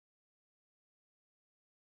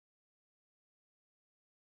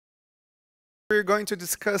We're going to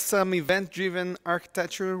discuss some event-driven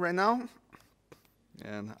architecture right now.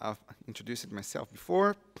 And I've introduced it myself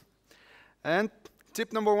before. And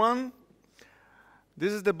tip number one,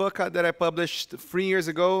 this is the book that I published 3 years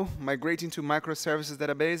ago, Migrating to Microservices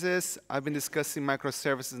Databases. I've been discussing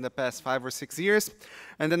microservices in the past 5 or 6 years.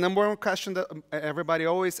 And the number one question that everybody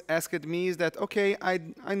always asked me is that, okay, I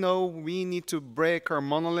know we need to break our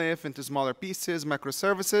monolith into smaller pieces,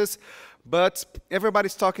 microservices, but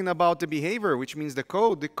everybody's talking about the behavior, which means the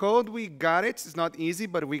code. The code, we got it. It's not easy,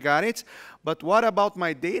 but we got it. But what about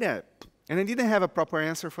my data? And I didn't have a proper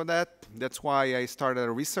answer for that. That's why I started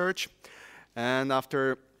a research. And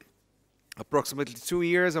after approximately 2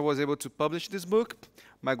 years, I was able to publish this book,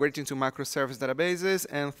 Migrating to Microservice Databases,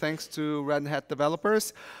 and thanks to Red Hat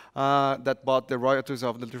developers that bought the royalties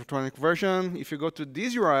of the electronic version. If you go to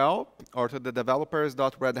this URL, or to the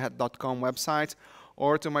developers.redhat.com website,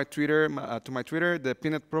 or to my Twitter, the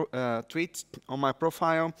pinned tweet on my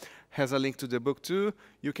profile has a link to the book too.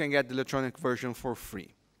 You can get the electronic version for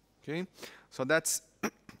free. Okay, so that's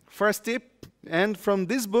first tip. And from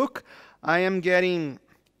this book, I am getting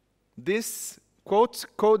this quote: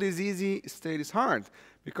 "Code is easy, state is hard."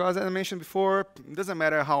 Because as I mentioned before, it doesn't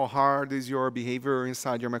matter how hard is your behavior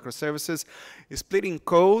inside your microservices. Splitting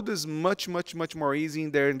code is much, much, much more easy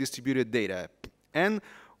than distributed data. And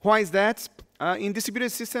why is that? In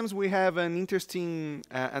distributed systems, we have an interesting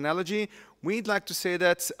analogy. We'd like to say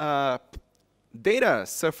that data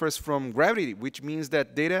suffers from gravity, which means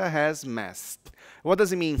that data has mass. What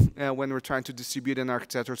does it mean when we're trying to distribute an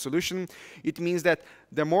architectural solution? It means that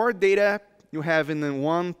the more data you have in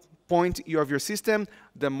one point of your system,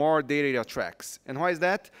 the more data it attracts. And why is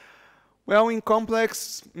that? Well, in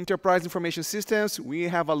complex enterprise information systems, we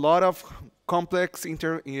have a lot of complex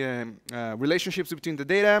relationships between the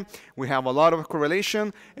data. We have a lot of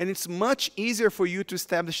correlation, and it's much easier for you to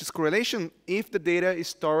establish this correlation if the data is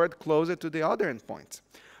stored closer to the other endpoint.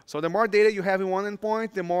 So the more data you have in one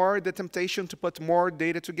endpoint, the more the temptation to put more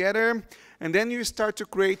data together, and then you start to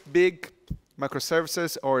create big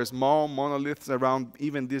microservices or small monoliths around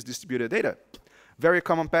even this distributed data. Very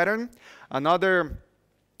common pattern. Another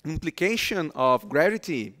implication of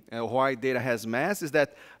gravity, why data has mass, is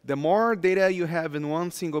that the more data you have in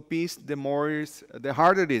one single piece, the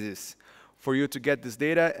harder it is for you to get this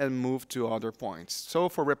data and move to other points. So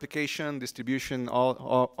for replication, distribution,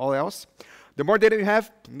 all else, the more data you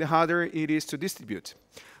have, the harder it is to distribute.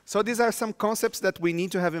 So these are some concepts that we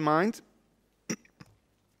need to have in mind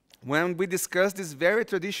when we discuss this very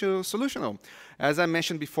traditional solution. As I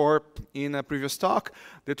mentioned before in a previous talk,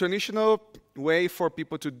 the traditional way for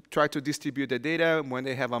people to try to distribute the data when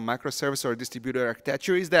they have a microservice or distributed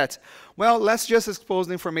architecture is that, well, let's just expose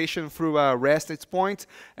the information through a REST endpoint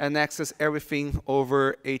and access everything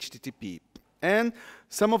over HTTP. And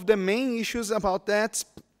some of the main issues about that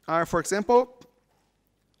are, for example,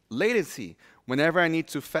 latency. Whenever I need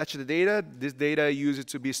to fetch the data, this data used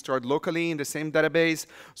to be stored locally in the same database,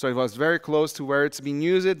 so it was very close to where it's being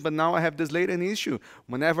used, but now I have this latency issue.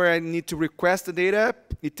 Whenever I need to request the data,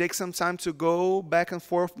 it takes some time to go back and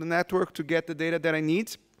forth the network to get the data that I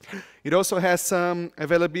need. It also has some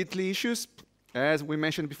availability issues. As we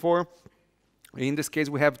mentioned before, in this case,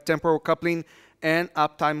 we have temporal coupling and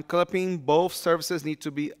uptime coupling. Both services need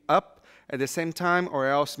to be up at the same time, or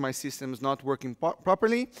else my system is not working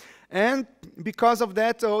properly. And because of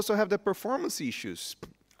that, I also have the performance issues.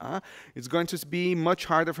 It's going to be much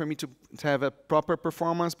harder for me to have a proper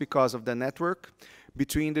performance because of the network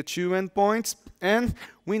between the two endpoints. And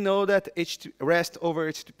we know that REST over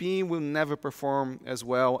HTTP will never perform as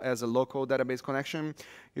well as a local database connection.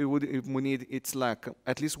 It's like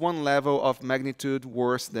at least one level of magnitude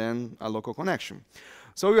worse than a local connection.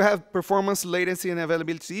 So you have performance, latency, and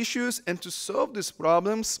availability issues. And to solve these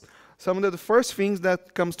problems, some of the first things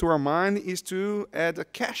that comes to our mind is to add a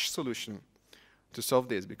cache solution to solve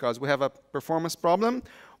this. Because we have a performance problem,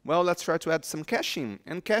 well, let's try to add some caching.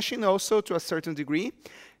 And caching also, to a certain degree,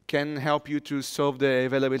 can help you to solve the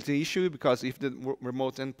availability issue. Because if the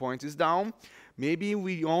remote endpoint is down, maybe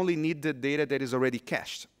we only need the data that is already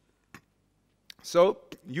cached. So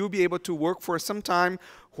you'll be able to work for some time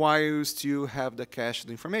while you still have the cached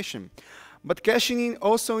information. But caching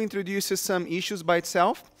also introduces some issues by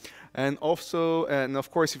itself. And also, and of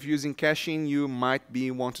course, if you're using caching, you might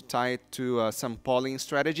want to tie it to some polling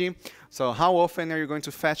strategy. So how often are you going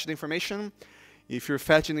to fetch the information? If you're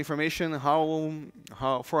fetching information,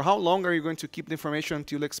 for how long are you going to keep the information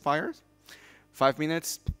until it expires? 5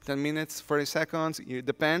 minutes, 10 minutes, 30 seconds? It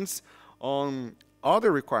depends on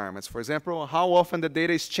other requirements. For example, how often the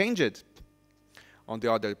data is changed on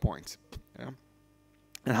the other point. Yeah?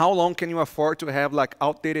 And how long can you afford to have like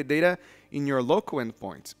outdated data in your local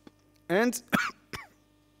endpoint. And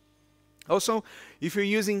also, if you're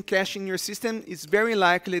using cache in your system, it's very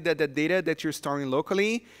likely that the data that you're storing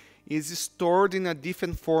locally is stored in a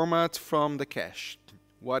different format from the cache.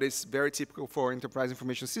 What is very typical for enterprise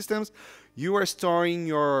information systems, you are storing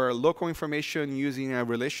your local information using a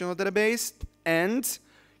relational database, and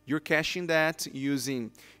you're caching that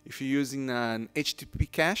using, if you're using an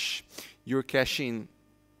HTTP cache, you're caching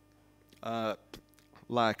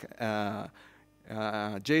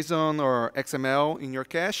JSON or XML in your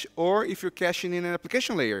cache, or if you're caching in an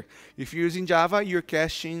application layer. If you're using Java, you're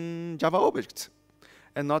caching Java objects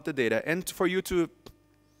and not the data. And for you to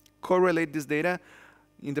correlate this data,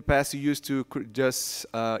 in the past, you used to just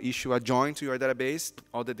issue a join to your database.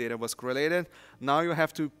 All the data was correlated. Now you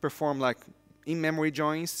have to perform like in-memory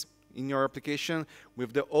joins in your application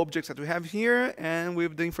with the objects that we have here and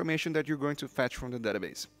with the information that you're going to fetch from the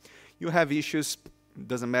database. You have issues.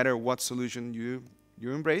 Doesn't matter what solution you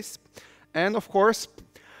embrace. And of course,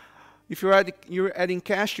 if you're adding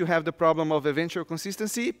cache, you have the problem of eventual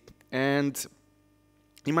consistency. And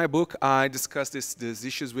in my book, I discuss these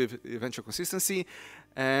issues with eventual consistency.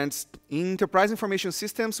 And in enterprise information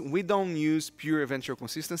systems, we don't use pure eventual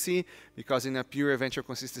consistency, because in a pure eventual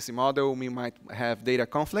consistency model, we might have data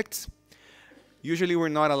conflicts. Usually, we're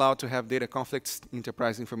not allowed to have data conflicts in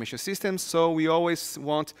enterprise information systems, so we always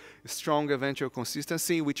want strong eventual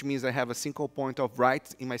consistency, which means I have a single point of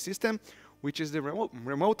write in my system, which is the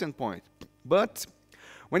remote endpoint. But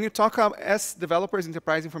when you talk as developers,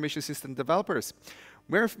 enterprise information system developers,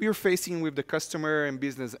 where you're facing with the customer and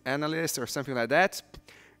business analyst or something like that,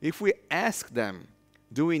 if we ask them,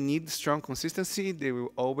 do we need strong consistency, they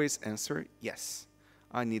will always answer yes.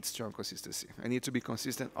 I need strong consistency. I need to be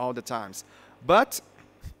consistent all the times. But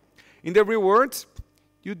in the real world,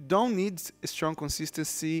 you don't need strong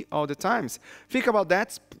consistency all the times. Think about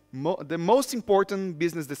that. The most important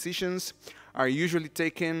business decisions are usually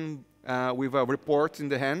taken with a report in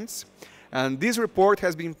the hands. And this report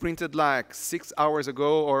has been printed like 6 hours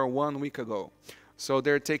ago or 1 week ago. So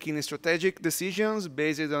they're taking strategic decisions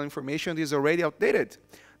based on information that is already outdated.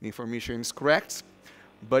 The information is correct,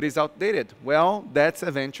 but it's outdated. Well, that's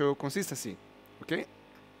eventual consistency. Okay?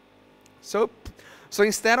 So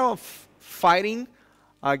instead of fighting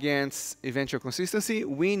against eventual consistency,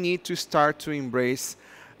 we need to start to embrace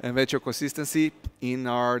eventual consistency in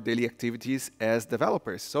our daily activities as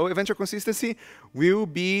developers. So eventual consistency will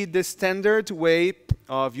be the standard way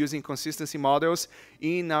of using consistency models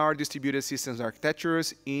in our distributed systems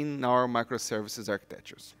architectures, in our microservices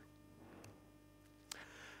architectures.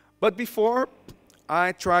 But before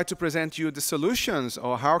I try to present you the solutions,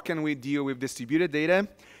 or how can we deal with distributed data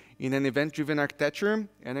in an event-driven architecture,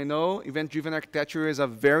 and I know event-driven architecture is a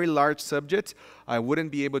very large subject. I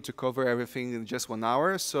wouldn't be able to cover everything in just 1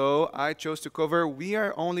 hour, so I chose to cover, we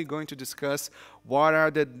are only going to discuss what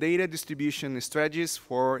are the data distribution strategies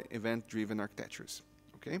for event-driven architectures,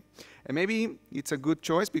 okay? And maybe it's a good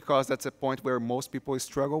choice because that's a point where most people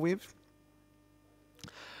struggle with.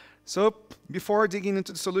 So before digging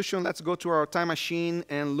into the solution, let's go to our time machine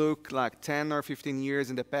and look like 10 or 15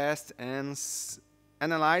 years in the past and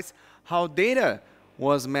analyze how data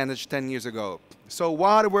was managed 10 years ago. So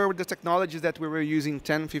what were the technologies that we were using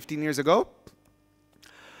 10, 15 years ago?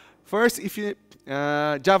 First, if you,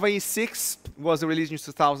 Java E6 was released in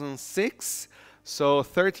 2006. So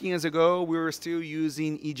 13 years ago, we were still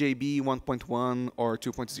using EJB 1.1 or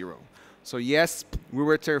 2.0. So yes, we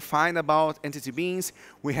were terrified about entity beans.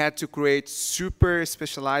 We had to create super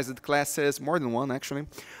specialized classes, more than one actually,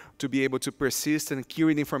 to be able to persist and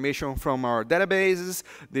query the information from our databases.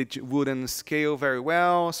 They wouldn't scale very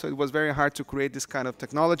well, so it was very hard to create this kind of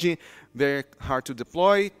technology, very hard to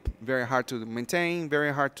deploy, very hard to maintain,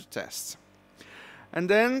 very hard to test. And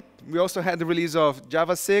then we also had the release of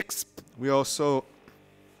Java 6. We also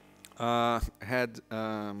had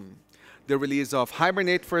the release of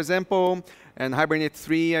Hibernate, for example, and Hibernate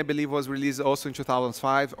 3, I believe, was released also in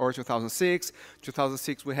 2005 or 2006.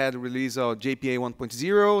 2006, we had the release of JPA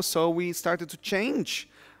 1.0, so we started to change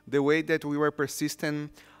the way that we were persisting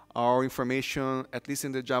our information, at least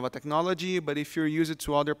in the Java technology, but if you use it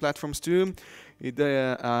to other platforms too,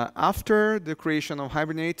 after the creation of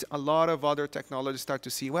Hibernate, a lot of other technologies start to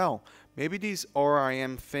see, well, maybe this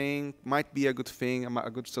ORM thing might be a good thing, a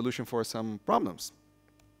good solution for some problems.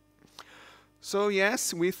 So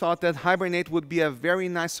yes, we thought that Hibernate would be a very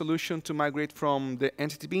nice solution to migrate from the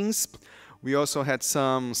entity beans. We also had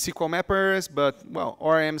some SQL mappers, but well,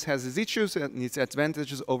 ORMs has its issues and its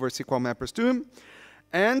advantages over SQL mappers too.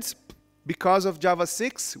 And because of Java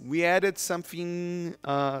 6, we added something,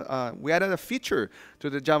 we added a feature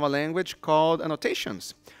to the Java language called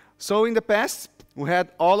annotations. So in the past, we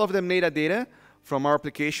had all of the metadata from our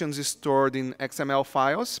applications stored in XML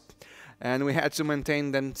files, and we had to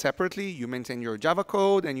maintain them separately. You maintain your Java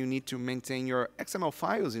code, and you need to maintain your XML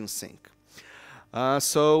files in sync.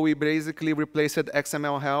 So we basically replaced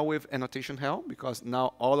XML hell with annotation hell, because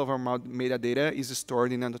now all of our metadata is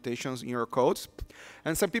stored in annotations in your codes.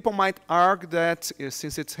 And some people might argue that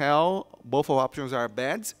since it's hell, both options are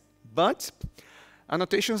bad, but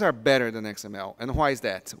annotations are better than XML. And why is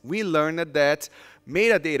that? We learned that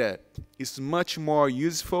metadata is much more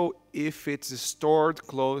useful if it's stored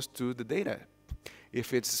close to the data,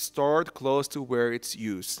 if it's stored close to where it's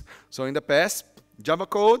used. So in the past, Java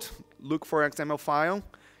code, look for XML file.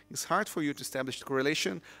 It's hard for you to establish the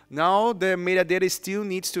correlation. Now the metadata still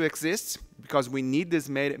needs to exist because we need this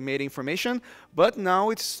meta information, but now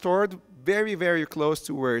it's stored very, very close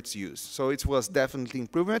to where it's used. So it was definitely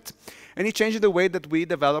improvement, and it changed the way that we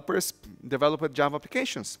developers develop Java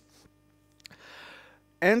applications.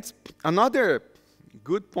 And another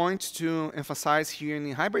good point to emphasize here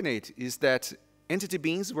in Hibernate is that entity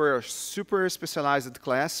beans were a super specialized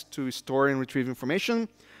class to store and retrieve information.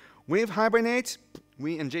 With Hibernate,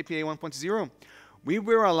 in JPA 1.0, we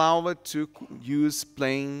were allowed to use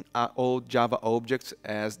plain old Java objects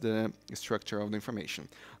as the structure of the information.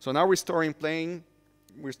 So now we're storing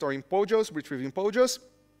POJOs, retrieving POJOs.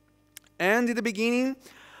 And in the beginning,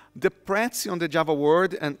 the practice on the Java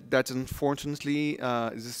world, and that unfortunately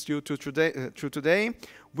is still true today,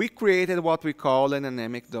 we created what we call an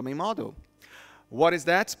dynamic domain model. What is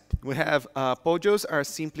that? We have POJOs are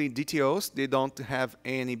simply DTOs. They don't have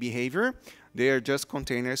any behavior. They are just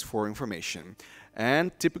containers for information.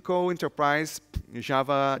 And typical enterprise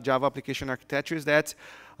Java application architecture is that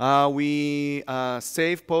we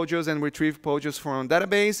save POJOs and retrieve POJOs from a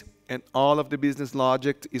database, and all of the business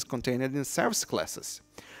logic is contained in service classes.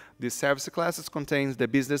 These service classes contains the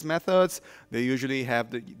business methods. They usually have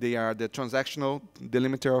they are the transactional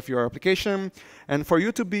delimiter of your application. And for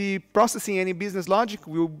you to be processing any business logic,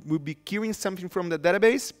 we'll be queuing something from the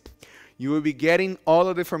database. You will be getting all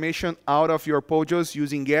of the information out of your POJOs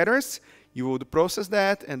using getters. You would process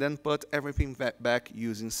that and then put everything back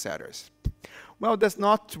using setters. Well, that's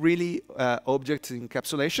not really object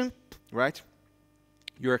encapsulation, right?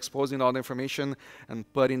 You're exposing all the information and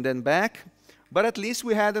putting them back. But at least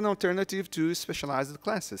we had an alternative to specialized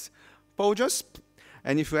classes. POJOs,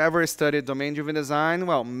 and if you ever studied domain-driven design,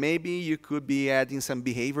 well, maybe you could be adding some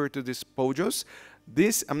behavior to these POJOs.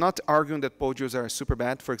 I'm not arguing that POJOs are super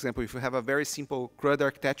bad. For example, if you have a very simple CRUD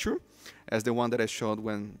architecture, as the one that I showed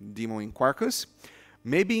when demoing Quarkus,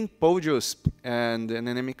 maybe in POJOs and an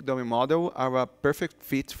dynamic domain model are a perfect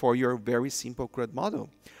fit for your very simple CRUD model.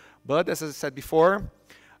 But as I said before,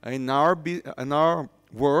 in our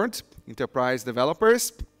world, enterprise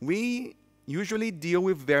developers, we usually deal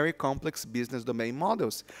with very complex business domain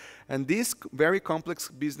models. And these very complex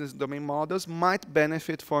business domain models might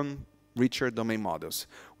benefit from richer domain models,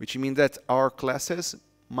 which means that our classes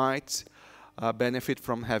might benefit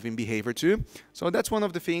from having behavior too. So that's one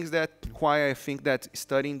of the things why I think that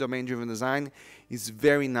studying domain-driven design is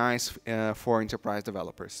very nice for enterprise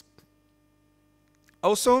developers.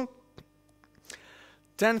 Also,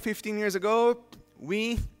 10, 15 years ago,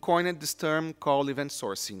 we coined this term called event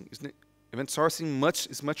sourcing. Event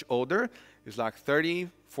sourcing is much older. It's like 30,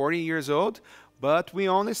 40 years old. But we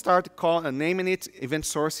only started naming it event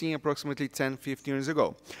sourcing approximately 10, 15 years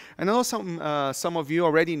ago. I know some of you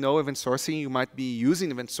already know event sourcing. You might be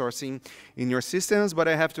using event sourcing in your systems, but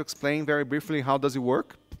I have to explain very briefly how does it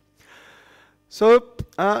work. So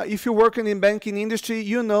if you work in the banking industry,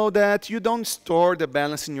 you know that you don't store the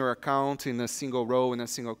balance in your account in a single row, in a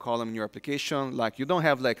single column in your application. Like you don't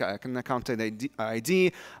have like an account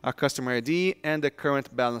ID, a customer ID, and the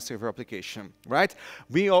current balance of your application, right?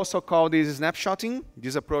 We also call this snapshotting,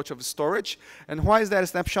 this approach of storage. And why is that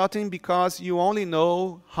snapshotting? Because you only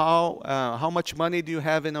know how much money do you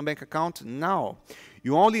have in a bank account now.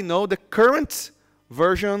 You only know the current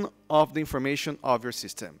version of the information of your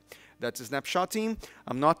system. That's snapshotting.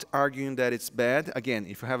 I'm not arguing that it's bad. Again,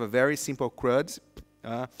 if you have a very simple CRUD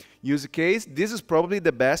use case, this is probably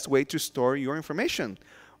the best way to store your information.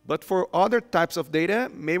 But for other types of data,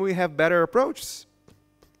 maybe we have better approaches.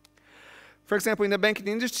 For example, in the banking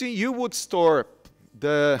industry, you would store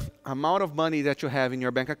the amount of money that you have in your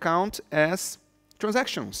bank account as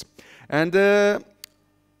transactions. And the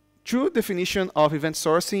true definition of event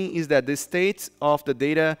sourcing is that the state of the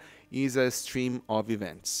data is a stream of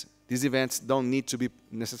events. These events don't need to be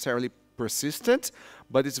necessarily persistent,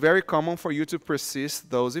 but it's very common for you to persist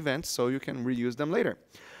those events so you can reuse them later.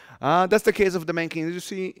 That's the case of the banking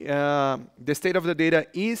industry. The state of the data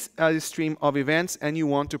is a stream of events, and you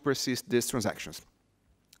want to persist these transactions.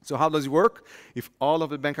 So how does it work? If all of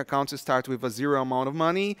the bank accounts start with a zero amount of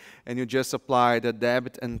money, and you just apply the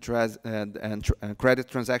debit and credit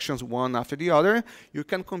transactions one after the other, you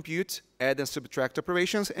can compute add and subtract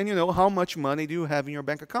operations, and you know how much money do you have in your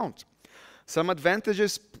bank account. Some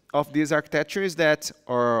advantages of this architecture is that,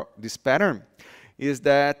 or this pattern, is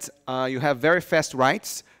that you have very fast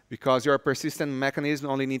writes, because your persistent mechanism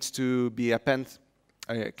only needs to be append.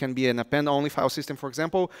 Can be an append-only file system, for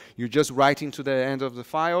example. You just write into the end of the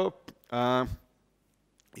file.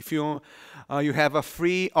 If you have a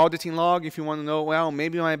free auditing log, if you want to know, well,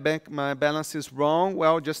 maybe my balance is wrong,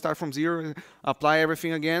 well, just start from zero, apply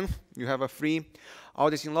everything again. You have a free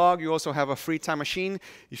auditing log. You also have a free time machine.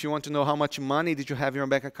 If you want to know how much money did you have in your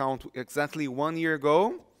bank account exactly 1 year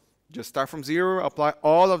ago, just start from zero, apply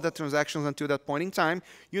all of the transactions until that point in time.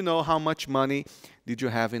 You know how much money did you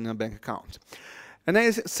have in a bank account. And then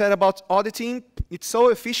I said about auditing, it's so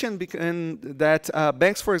efficient that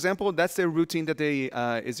banks, for example, that's their routine that they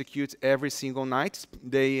execute every single night.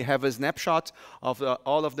 They have a snapshot of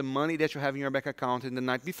all of the money that you have in your bank account in the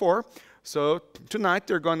night before. So tonight,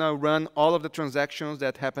 they're going to run all of the transactions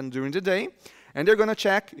that happened during the day. And they're going to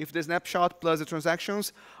check if the snapshot plus the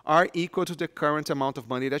transactions are equal to the current amount of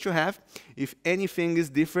money that you have. If anything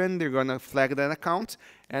is different, they're going to flag that account.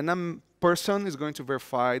 And a person is going to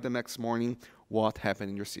verify the next morning what happened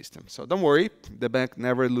in your system. So don't worry, the bank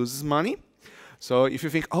never loses money. So if you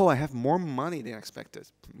think, oh, I have more money than expected,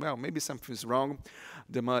 well, maybe something is wrong.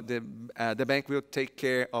 The bank will take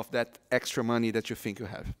care of that extra money that you think you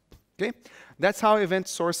have. Okay? That's how event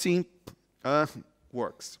sourcing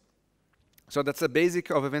works. So that's the basic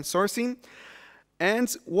of event sourcing.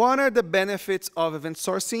 And what are the benefits of event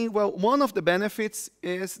sourcing? Well, one of the benefits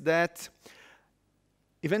is that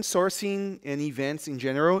event sourcing and events in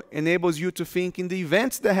general enables you to think in the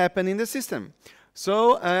events that happen in the system.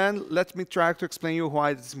 So, and let me try to explain you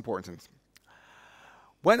why it's important.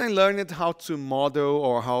 When I learned how to model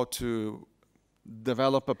or how to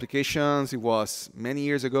develop applications, it was many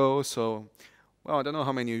years ago. So, well, I don't know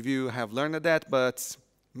how many of you have learned that, but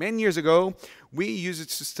many years ago, we used it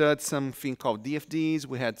to study something called DFDs.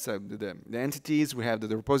 We had the entities. We had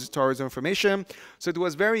the repositories of information. So it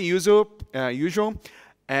was very usual.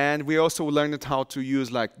 And we also learned how to use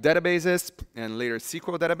like databases and later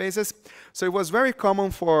SQL databases. So it was very common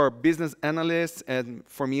for business analysts and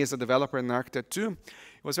for me as a developer and architect too.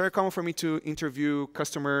 It was very common for me to interview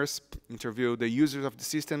customers, interview the users of the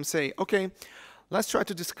system, say, okay, let's try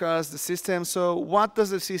to discuss the system. So what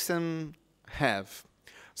does the system have?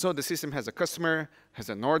 So the system has a customer, has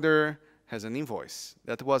an order, has an invoice.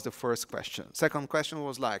 That was the first question. Second question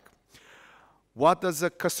was like, what does a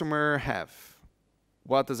customer have?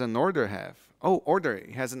 What does an order have? Oh, order,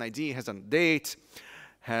 it has an ID, has a date,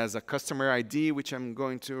 has a customer ID, which I'm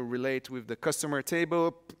going to relate with the customer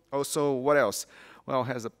table. Also, what else? Well,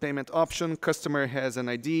 has a payment option, customer has an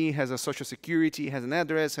ID, has a social security, has an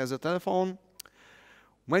address, has a telephone.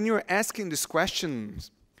 When you're asking these questions,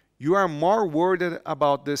 you are more worried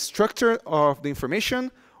about the structure of the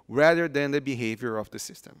information rather than the behavior of the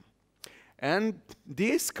system. And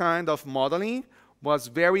this kind of modeling was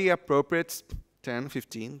very appropriate 10,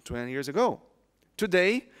 15, 20 years ago.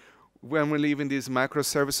 Today, when we live in this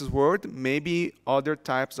microservices world, maybe other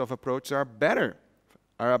types of approaches are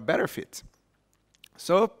a better fit.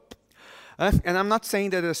 So, and I'm not saying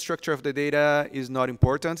that the structure of the data is not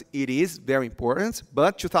important. It is very important,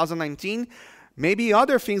 but 2019, maybe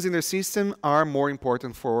other things in the system are more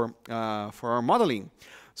important for our modeling.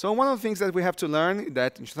 So one of the things that we have to learn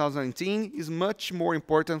that in 2019 is much more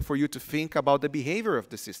important for you to think about the behavior of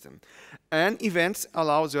the system. And events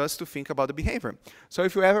allows us to think about the behavior. So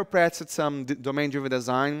if you ever practiced some domain-driven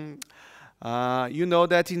design, you know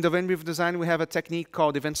that in domain-driven design we have a technique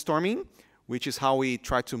called event storming, which is how we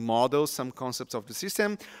try to model some concepts of the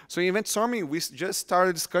system. So in event storming, we just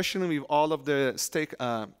started a discussion with all of the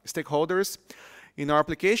stakeholders in our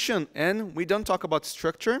application, and we don't talk about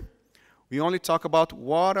structure. We only talk about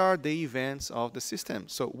what are the events of the system.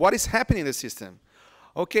 So what is happening in the system?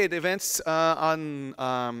 Okay, the events on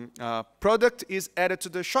product is added to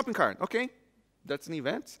the shopping cart. Okay, that's an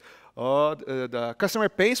event. The customer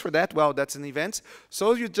pays for that. Well, that's an event.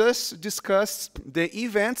 So you just discuss the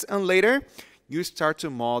events, and later you start to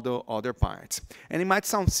model other parts. And it might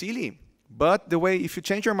sound silly, but the way, if you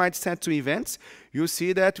change your mindset to events, you'll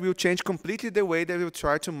see that will change completely the way that you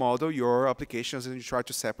try to model your applications and you try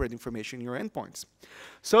to separate information in your endpoints.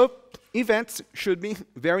 So events should be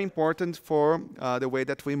very important for the way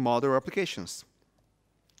that we model our applications.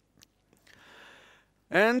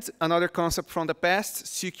 And another concept from the past,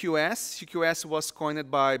 CQS. CQS was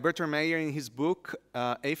coined by Bertrand Meyer in his book,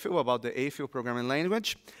 AFIL, about the AFIL programming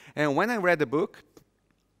language. And when I read the book,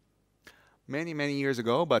 many, many years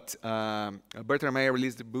ago, but Bertrand Meyer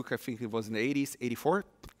released the book, I think it was in the 80s, 84,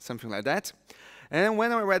 something like that. And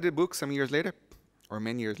when I read the book some years later, or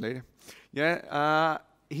many years later,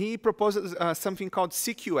 he proposes something called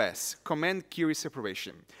CQS, Command Query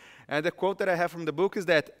Separation. And the quote that I have from the book is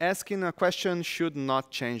that asking a question should not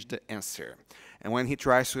change the answer. And when he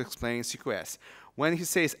tries to explain CQS, when he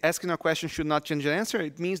says asking a question should not change the answer,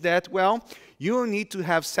 it means that, well, you need to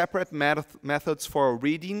have separate methods for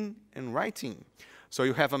reading and writing. So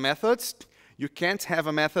you have a method. You can't have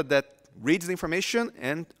a method that reads the information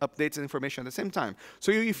and updates the information at the same time.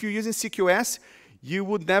 So if you're using CQS, you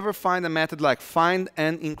would never find a method like find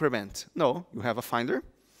and increment. No, you have a finder,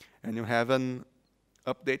 and you have an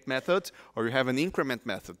update method, or you have an increment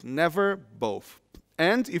method. Never both.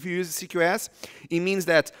 And if you use CQS, it means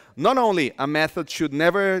that not only a method should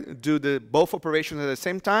never do both operations at the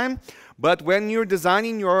same time, but when you're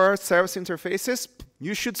designing your service interfaces,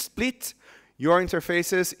 you should split your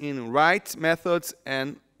interfaces in write methods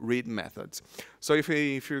and read methods. So if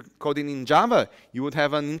you're coding in Java, you would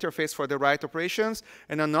have an interface for the write operations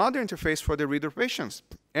and another interface for the read operations.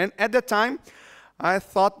 And at that time, I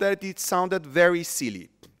thought that it sounded very silly,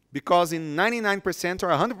 because in 99% or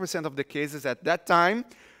 100% of the cases at that time,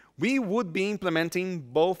 we would be implementing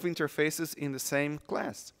both interfaces in the same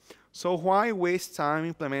class. So why waste time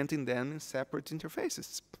implementing them in separate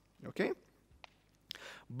interfaces? Okay?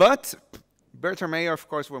 But Bertrand Meyer, of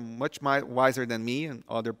course, were much wiser than me and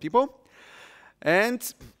other people.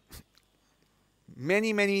 And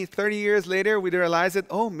many, 30 years later, we realized that,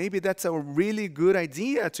 oh, maybe that's a really good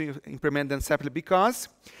idea to implement them separately, because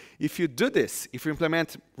if you do this, if you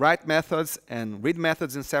implement write methods and read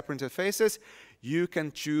methods in separate interfaces, you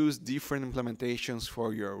can choose different implementations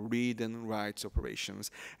for your read and write operations.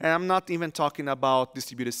 And I'm not even talking about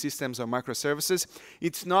distributed systems or microservices.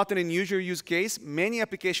 It's not an unusual use case. Many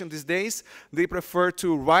applications these days, they prefer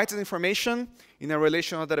to write the information in a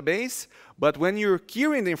relational database, but when you're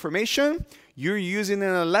querying the information, you're using an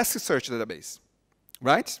Elasticsearch database,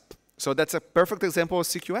 right? So that's a perfect example of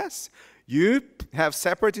CQS. You have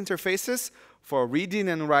separate interfaces for reading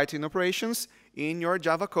and writing operations in your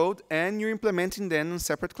Java code, and you're implementing them in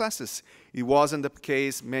separate classes. It wasn't the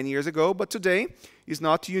case many years ago, but today it's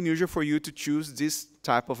not unusual for you to choose this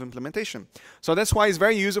type of implementation. So that's why it's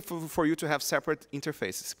very useful for you to have separate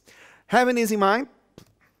interfaces. Having this in mind,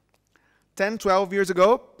 10, 12 years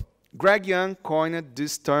ago, Greg Young coined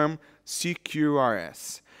this term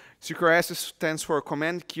CQRS. CQRS stands for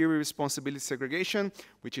Command Query Responsibility Segregation,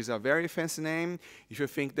 which is a very fancy name. If you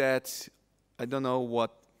think that, I don't know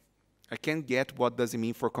what, I can't get what does it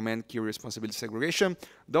mean for Command Query Responsibility Segregation,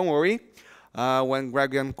 don't worry. When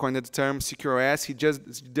Greg Young coined the term CQRS, he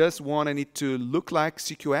just wanted it to look like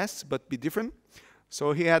CQS, but be different.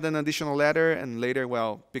 So he had an additional letter, and later,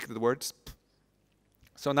 well, picked the words.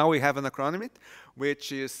 So now we have an acronym,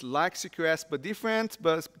 which is like CQS but different,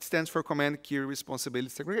 but it stands for Command Query Responsibility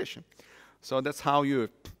Segregation. So that's how you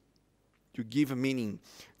give a meaning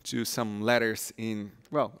to some letters in,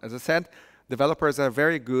 well, as I said, developers are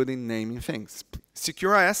very good in naming things.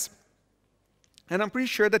 CQRS, and I'm pretty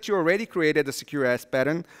sure that you already created a CQRS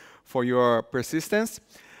pattern for your persistence,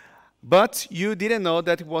 but you didn't know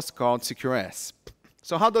that it was called CQRS.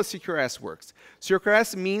 So how does CQRS work?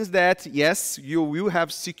 CQRS means that, yes, you will have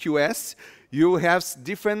CQS. You have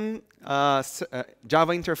different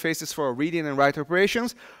Java interfaces for reading and write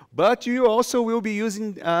operations, but you also will be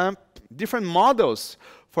using different models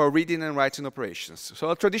for reading and writing operations. So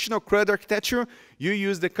a traditional CRUD architecture, you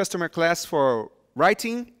use the customer class for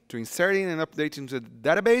writing, to inserting and updating to the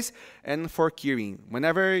database, and for querying.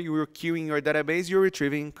 Whenever you're querying your database, you're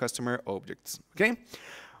retrieving customer objects. Okay?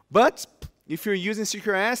 But if you're using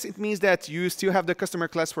CQRS, it means that you still have the customer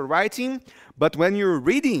class for writing, but when you're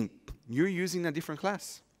reading, you're using a different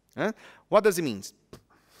class. What does it mean?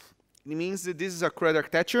 It means that this is a CRUD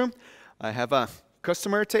architecture. I have a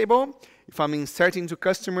customer table. If I'm inserting to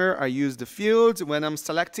customer, I use the fields. When I'm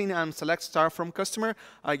selecting, I'm select star from customer,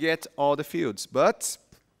 I get all the fields. But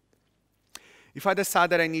if I decide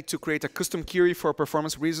that I need to create a custom query for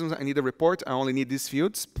performance reasons, I need a report, I only need these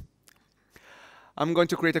fields. I'm going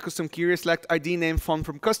to create a custom query, select ID, name, phone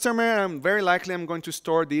from customer, and very likely I'm going to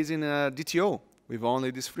store these in a DTO with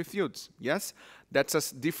only these 3 fields. Yes, that's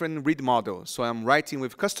a different read model. So I'm writing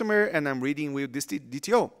with customer and I'm reading with this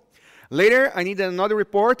DTO. Later, I need another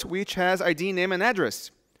report which has ID, name, and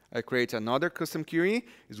address. I create another custom query.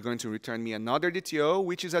 It's going to return me another DTO,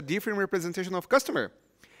 which is a different representation of customer.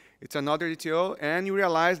 It's another DTO, and you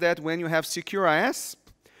realize that when you have CQRS,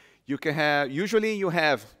 you can have, usually you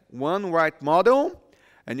have one write model,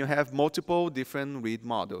 and you have multiple different read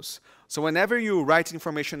models. So whenever you write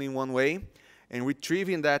information in one way, and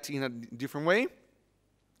retrieving that in a different way,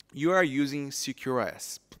 you are using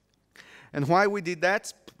CQRS. And why we did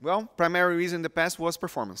that? Well, primary reason in the past was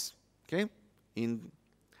performance. Okay? In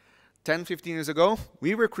 10, 15 years ago,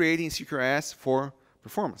 we were creating CQRS for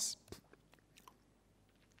performance.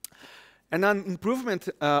 And an improvement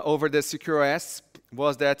over the CQRS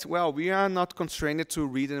was that, well, we are not constrained to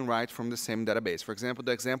read and write from the same database. For example,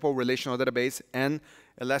 the example relational database and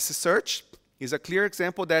Elasticsearch is a clear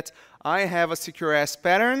example that I have a CQRS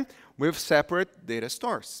pattern with separate data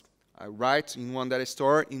stores. I write in one data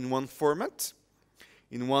store in one format,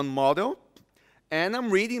 in one model, and I'm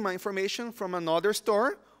reading my information from another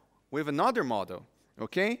store with another model.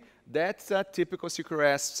 Okay? That's a typical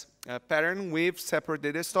CQRS pattern with separate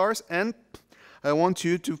data stores, and I want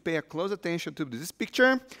you to pay a close attention to this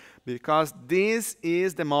picture because this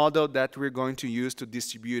is the model that we're going to use to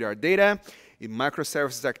distribute our data in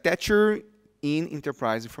microservices architecture in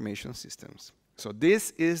enterprise information systems. So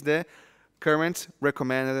this is the current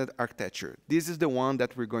recommended architecture. This is the one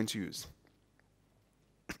that we're going to use.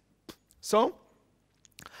 So,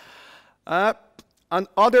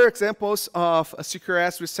 other examples of a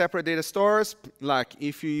CQRS with separate data stores, like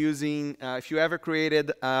if you're using, if you ever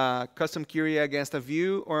created a custom query against a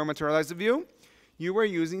view or materialized a view, you were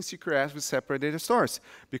using CQRS with separate data stores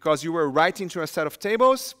because you were writing to a set of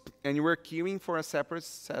tables and you were queuing for a separate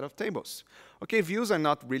set of tables. Okay, views are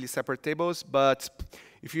not really separate tables, but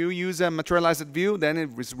if you use a materialized view, then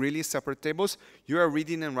it is really separate tables. You are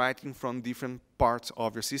reading and writing from different parts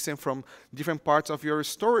of your system, from different parts of your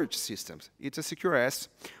storage systems. It's a CQRS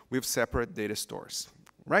with separate data stores,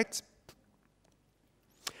 right?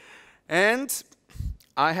 And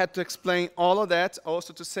I had to explain all of that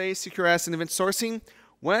also to say CQRS and event sourcing.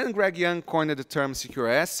 When Greg Young coined the term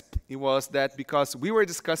CQRS, it was that because we were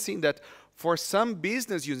discussing that for some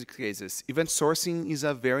business use cases, event sourcing is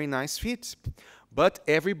a very nice fit. But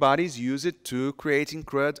everybody's used it to creating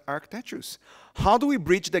CRUD architectures. How do we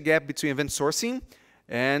bridge the gap between event sourcing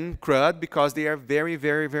and CRUD because they are very,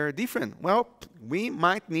 very, very different? Well, we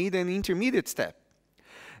might need an intermediate step.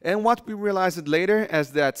 And what we realized later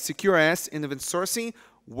is that CQRS and event sourcing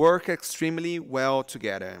work extremely well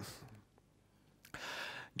together.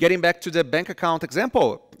 Getting back to the bank account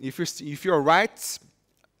example, if your right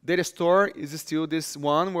data store is still this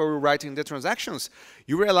one where we're writing the transactions,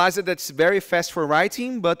 you realize that it's very fast for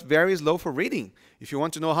writing, but very slow for reading. If you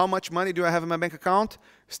want to know how much money do I have in my bank account,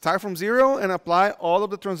 start from zero and apply all of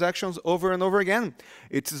the transactions over and over again.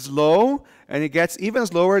 It's slow, and it gets even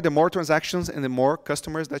slower the more transactions and the more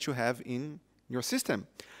customers that you have in your system.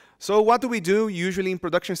 So what do we do usually in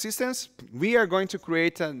production systems? We are going to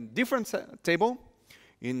create a different table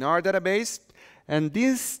in our database, and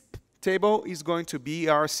this table is going to be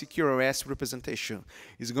our CQRS representation.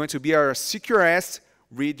 It's going to be our CQRS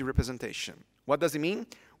read representation. What does it mean?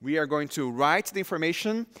 We are going to write the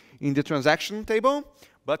information in the transaction table,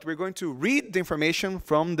 but we're going to read the information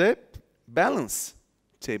from the balance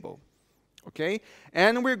table. Okay?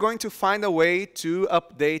 And we're going to find a way to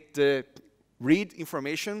update the read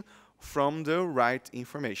information from the write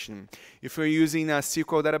information. If you're using a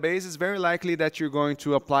SQL database, it's very likely that you're going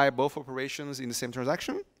to apply both operations in the same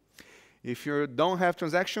transaction. If you don't have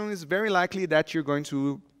transactions, it's very likely that you're going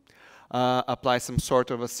to apply some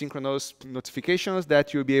sort of asynchronous notifications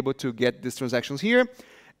that you'll be able to get these transactions here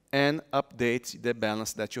and update the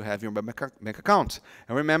balance that you have in your bank account.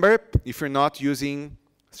 And remember, if you're not using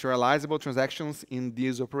serializable transactions in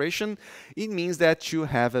this operation, it means that you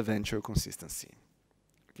have eventual consistency.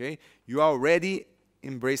 Okay? You are already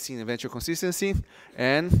embracing eventual consistency,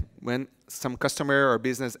 and when some customer or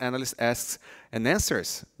business analyst asks and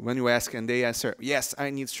answers, when you ask and they answer, yes, I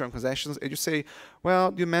need strong transactions, and you say, well,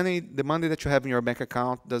 the money that you have in your bank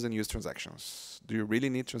account doesn't use transactions. Do you really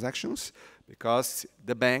need transactions? Because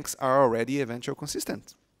the banks are already eventual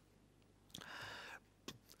consistent.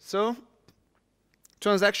 So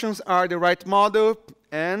transactions are the write model,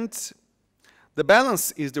 and the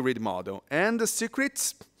balance is the read model. And the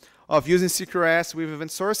secret of using CQRS with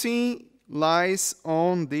event sourcing lies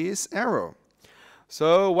on this arrow.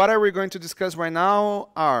 So what are we going to discuss right now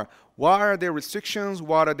are what are the restrictions,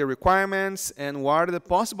 what are the requirements, and what are the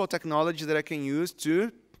possible technologies that I can use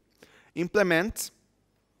to implement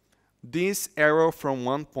this arrow from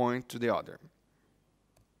one point to the other.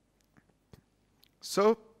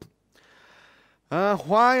 So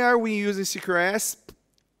why are we using CQRS?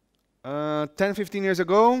 10, 15 years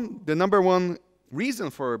ago, the number one reason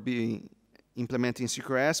for being implementing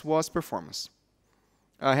CQRS was performance.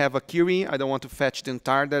 I have a query. I don't want to fetch the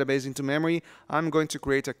entire database into memory. I'm going to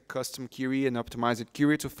create a custom query, an optimized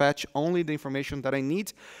query to fetch only the information that I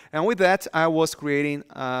need. And with that, I was creating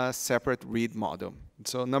a separate read model.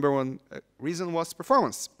 So number one reason was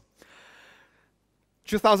performance.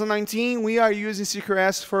 2019, we are using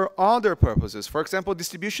CQRS for other purposes. For example,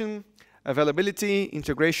 distribution, availability,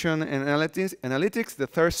 integration, and analytics. The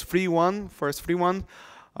first free one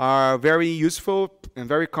are very useful and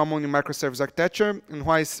very common in microservice architecture. And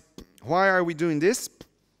why are we doing this?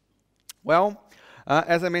 Well,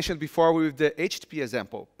 as I mentioned before with the HTTP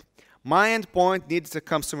example, my endpoint needs the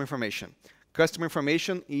customer information. Customer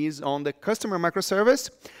information is on the customer microservice.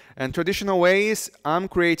 And traditional ways, I'm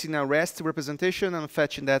creating a REST representation and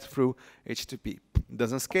fetching that through HTTP. It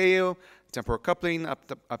doesn't scale, temporal coupling,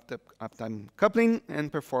 uptime coupling,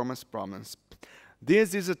 and performance problems.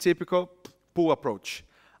 This is a typical pull approach.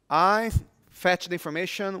 I fetch the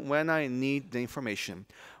information when I need the information.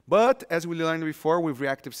 But as we learned before with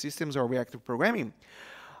reactive systems or reactive programming,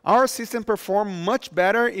 our system performs much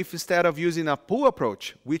better if instead of using a pull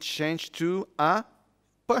approach, we change to a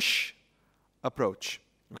push approach.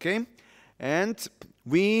 Okay? And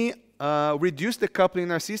we reduce the coupling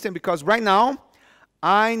in our system because right now,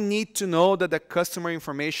 I need to know that the customer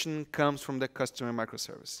information comes from the customer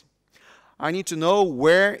microservice. I need to know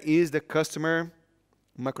where is the customer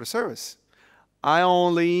microservice. I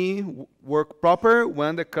only work proper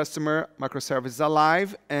when the customer microservice is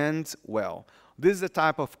alive and well. This is the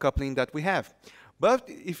type of coupling that we have. But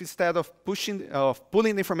if instead of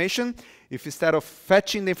pulling the information, if instead of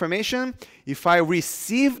fetching the information, if I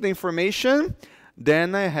receive the information,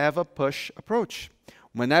 then I have a push approach.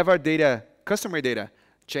 Whenever customer data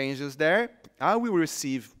changes there, I will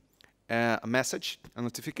receive a message, a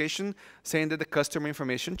notification, saying that the customer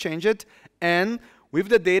information changed. And with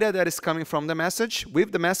the data that is coming from the message,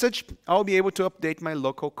 I'll be able to update my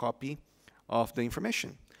local copy of the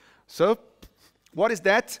information. So what is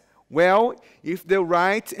that? Well, if the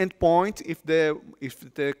right endpoint, if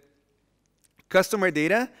the customer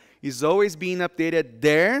data is always being updated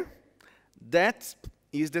there, that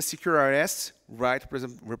is the CQRS right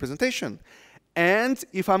representation. And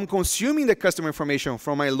if I'm consuming the customer information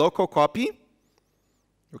from my local copy,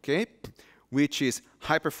 okay, which is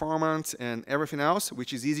high performance and everything else,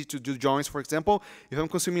 which is easy to do joins, for example, if I'm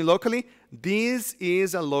consuming locally, this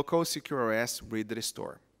is a local CQRS read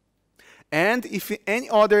restore. And if any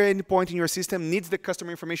other endpoint in your system needs the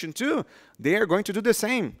customer information too, they are going to do the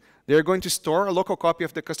same. They're going to store a local copy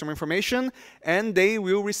of the customer information, and they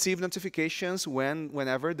will receive notifications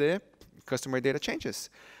whenever the customer data changes.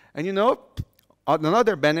 And you know,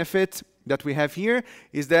 another benefit that we have here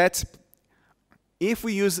is that if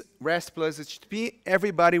we use REST plus HTTP,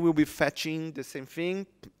 everybody will be fetching the same thing.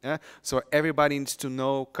 So everybody needs to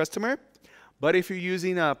know customer. But if you're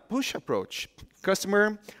using a push approach,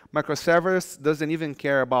 customer microservice doesn't even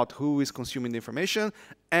care about who is consuming the information,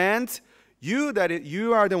 and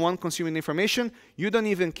you are the one consuming the information. You don't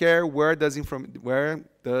even care where does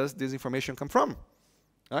this information come from.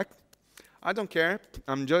 Right? I don't care.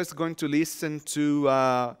 I'm just going to listen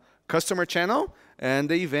to customer channel, and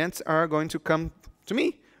the events are going to come to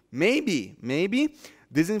me. Maybe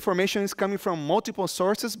this information is coming from multiple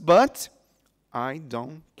sources, but I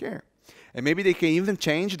don't care. And maybe they can even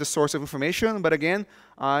change the source of information, but again,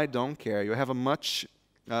 I don't care. You have a much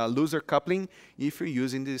looser coupling if you're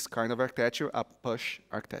using this kind of architecture, a push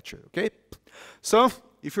architecture, okay? So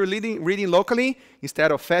if you're reading locally,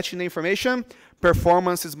 instead of fetching the information,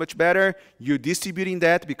 performance is much better. You're distributing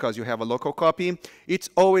that because you have a local copy. It's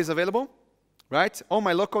always available, right? Oh,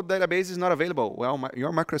 my local database is not available. Well,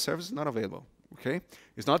 your microservice is not available, okay?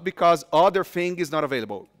 It's not because other thing is not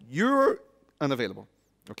available. You're unavailable.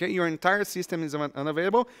 Okay, your entire system is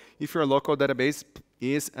unavailable if your local database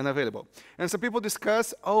is unavailable. And some people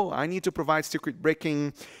discuss, oh, I need to provide secret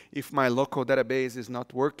breaking if my local database is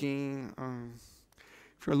not working.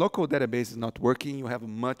 If your local database is not working, you have a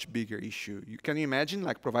much bigger issue. Can you imagine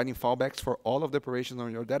like providing fallbacks for all of the operations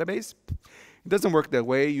on your database? It doesn't work that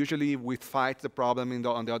way. Usually we fight the problem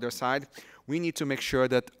on the other side. We need to make sure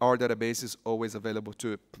that our database is always available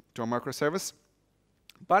to our microservice.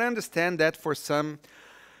 But I understand that for some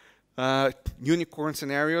unicorn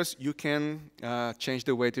scenarios, you can change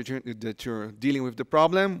the way that you're dealing with the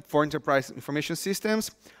problem. For enterprise information systems,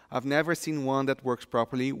 I've never seen one that works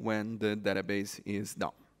properly when the database is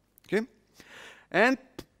down. Okay? And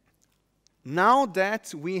now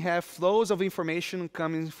that we have flows of information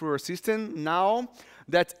coming through our system, now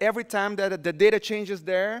that every time that the data changes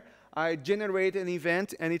there, I generate an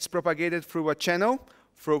event and it's propagated through a channel,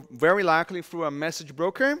 very likely through a message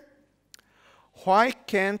broker. why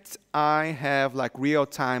can't I have like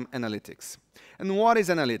real-time analytics? And what is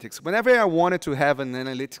analytics? Whenever I wanted to have an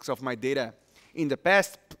analytics of my data in the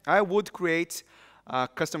past, I would create a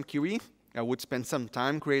custom query. I would spend some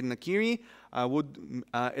time creating a query. I would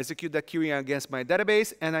execute that query against my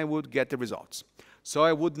database, and I would get the results. So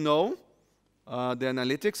I would know the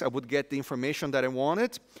analytics. I would get the information that I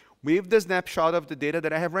wanted with the snapshot of the data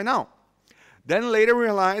that I have right now. Then later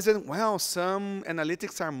realized that, well, some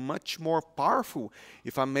analytics are much more powerful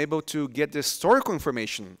if I'm able to get the historical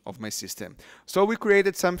information of my system. So we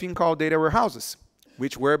created something called data warehouses,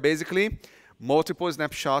 which were basically multiple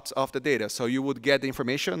snapshots of the data. So you would get the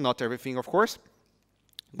information, not everything, of course,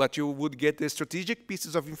 but you would get the strategic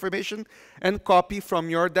pieces of information and copy from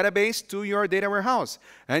your database to your data warehouse.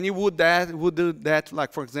 And you would do that,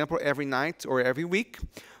 like, for example, every night or every week.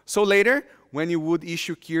 So later, when you would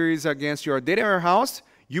issue queries against your data warehouse,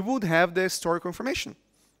 you would have the historical information.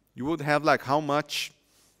 You would have like how much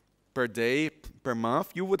per day, per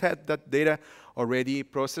month. You would have that data already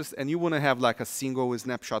processed, and you wouldn't have like a single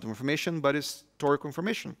snapshot of information, but it's historical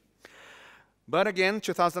information. But again,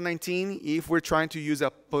 2019, if we're trying to use a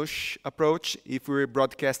push approach, if we're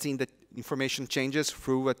broadcasting the information changes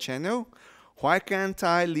through a channel, why can't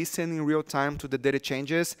I listen in real time to the data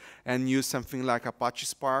changes and use something like Apache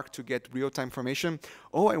Spark to get real-time information?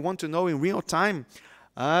 Oh, I want to know in real time,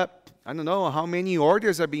 I don't know, how many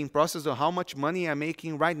orders are being processed or how much money I'm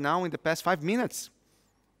making right now in the past 5 minutes,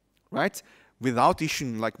 right? Without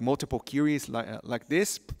issuing like multiple queries like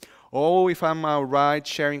this. Or if I'm a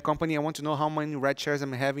ride-sharing company, I want to know how many ride shares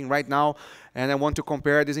I'm having right now, and I want to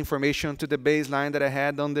compare this information to the baseline that I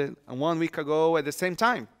had on 1 week ago at the same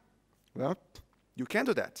time. Well, you can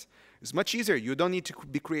do that. It's much easier. You don't need to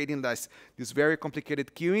be creating these very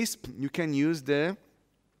complicated queries. You can use the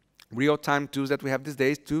real-time tools that we have these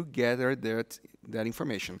days to gather that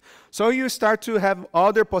information. So you start to have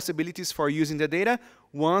other possibilities for using the data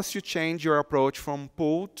once you change your approach from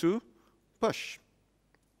pull to push.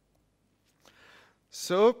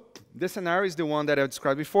 So this scenario is the one that I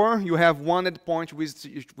described before. You have one endpoint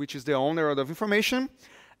which is the owner of the information,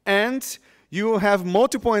 and you have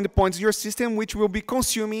multiple endpoints in your system which will be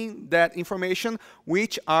consuming that information,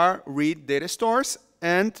 which are read data stores,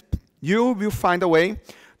 and you will find a way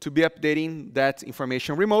to be updating that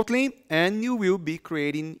information remotely, and you will be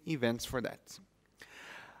creating events for that.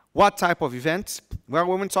 What type of events? Well,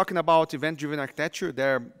 when we're talking about event-driven architecture,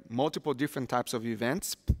 there are multiple different types of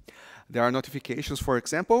events. There are notifications, for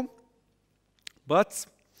example, but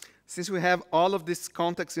since we have all of this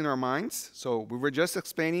context in our minds, so we were just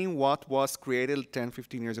explaining what was created 10,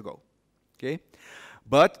 15 years ago, okay?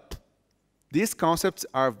 But these concepts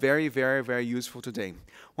are very, very, very useful today.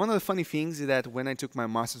 One of the funny things is that when I took my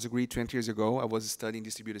master's degree 20 years ago, I was studying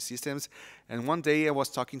distributed systems, and one day I was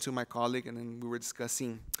talking to my colleague, and then we were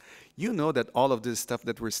discussing, you know that all of this stuff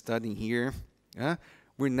that we're studying here,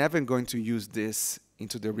 we're never going to use this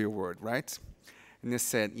into the real world, right? And they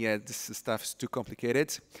said, yeah, this stuff is too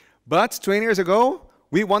complicated. But 20 years ago,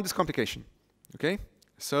 we want this complication, okay?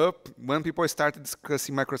 So when people started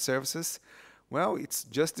discussing microservices, well, it's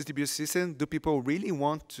just distributed system. Do people really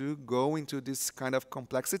want to go into this kind of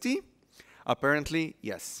complexity? Apparently,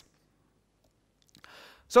 yes.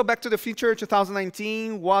 So back to the future,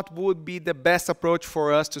 2019, what would be the best approach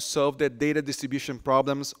for us to solve the data distribution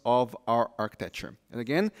problems of our architecture? And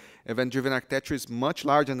again, event-driven architecture is much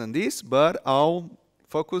larger than this, but I'll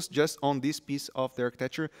focus just on this piece of the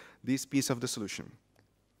architecture, this piece of the solution.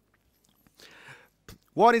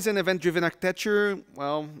 What is an event-driven architecture?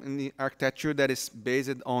 Well, in the architecture that is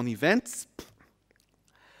based on events.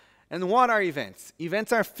 And what are events?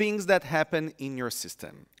 Events are things that happen in your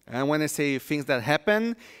system. And when I say things that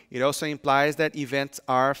happen, it also implies that events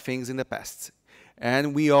are things in the past.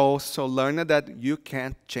 And we also learned that you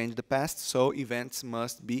can't change the past, so events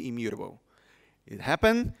must be immutable. It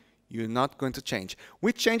happened. You're not going to change.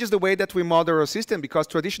 Which changes the way that we model our system, because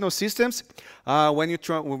traditional systems, when you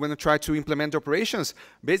try to implement operations,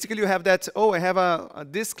 basically you have that, oh, I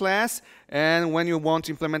have this class, and when you want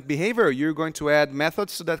to implement behavior, you're going to add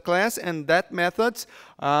methods to that class, and that methods,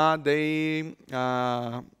 the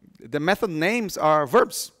method names are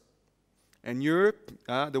verbs. And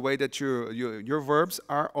the way that your verbs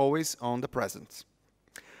are always on the present.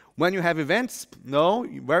 When you have events, no,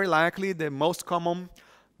 very likely the most common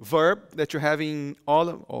verb that you have in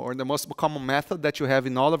or the most common method that you have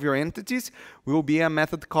in all of your entities will be a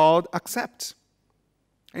method called accept.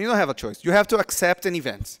 And you don't have a choice. You have to accept an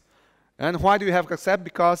event. And why do you have to accept?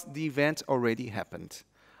 Because the event already happened.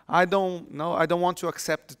 I don't want to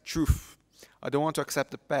accept the truth. I don't want to accept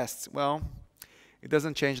the past. Well, it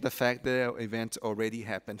doesn't change the fact that the event already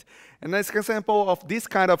happened. And that's an example of this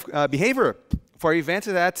kind of behavior for events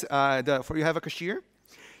that for you have a cashier.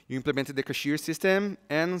 You implemented the cashier system,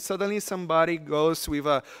 and suddenly somebody goes with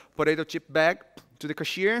a potato chip bag to the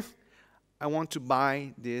cashier. I want to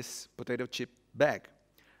buy this potato chip bag.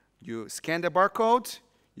 You scan the barcode,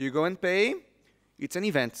 you go and pay. It's an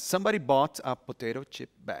event. Somebody bought a potato chip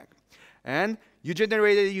bag. And you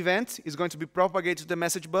generated an event. It's going to be propagated to the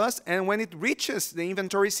message bus. And when it reaches the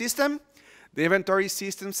inventory system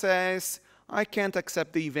says, I can't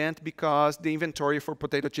accept the event because the inventory for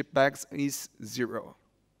potato chip bags is 0.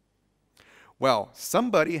 Well,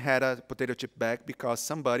 somebody had a potato chip bag because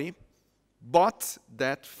somebody bought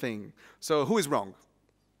that thing. So who is wrong?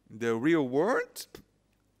 The real world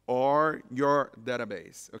or your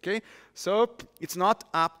database, okay? So it's not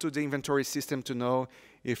up to the inventory system to know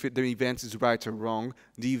if the event is right or wrong.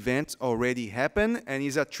 The event already happened and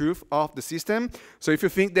is a truth of the system. So if you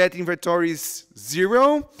think that inventory is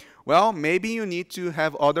 0, well, maybe you need to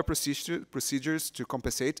have other procedures to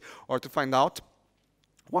compensate or to find out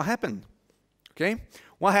what happened, okay?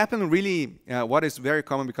 What happened really, what is very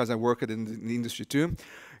common because I work in the industry too,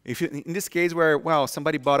 if you, in this case where, well,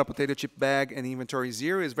 somebody bought a potato chip bag and inventory is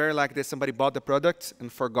 0, it's very likely that somebody bought the product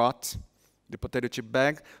and forgot the potato chip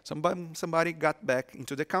bag. Somebody got back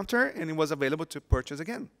into the counter and it was available to purchase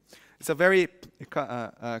again. It's a very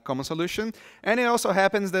common solution. And it also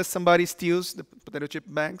happens that somebody steals the potato chip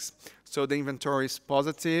bags. So the inventory is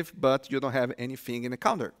positive, but you don't have anything in the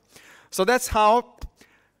counter. So that's how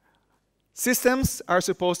systems are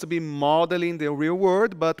supposed to be modeling the real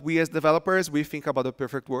world, but we as developers, we think about the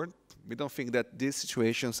perfect world. We don't think that these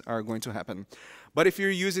situations are going to happen. But if you're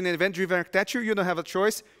using an event-driven architecture, you don't have a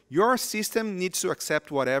choice. Your system needs to accept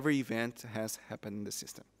whatever event has happened in the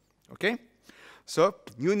system, okay? So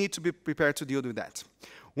you need to be prepared to deal with that.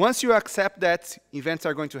 Once you accept that events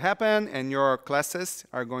are going to happen and your classes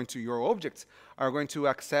are going to, your objects are going to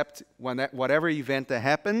accept whatever event that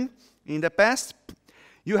happened in the past,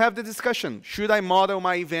 you have the discussion. Should I model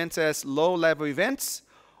my events as low-level events,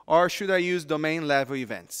 or should I use domain-level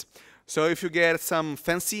events? So if you get some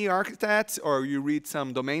fancy architect, or you read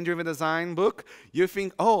some domain-driven design book, you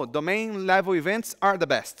think, oh, domain-level events are the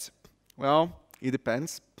best. Well, it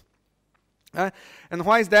depends. And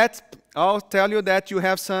why is that? I'll tell you that you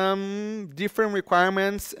have some different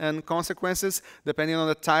requirements and consequences depending on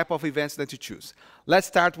the type of events that you choose. Let's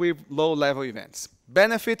start with low-level events.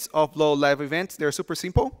 Benefits of low-level events, they're super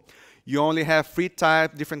simple. You only have 3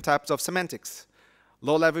 different types of semantics.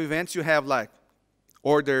 Low-level events, you have like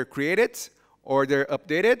order created, order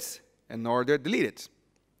updated, and order deleted.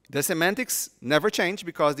 The semantics never change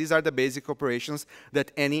because these are the basic operations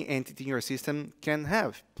that any entity in your system can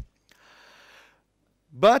have.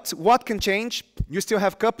 But what can change? You still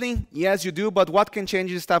have coupling? Yes, you do, but what can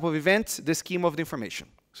change this type of event? The schema of the information.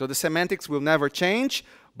 So the semantics will never change,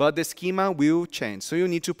 but the schema will change. So you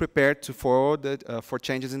need to prepare for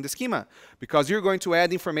changes in the schema, because you're going to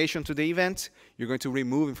add information to the event, you're going to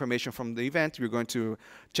remove information from the event, you're going to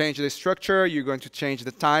change the structure, you're going to change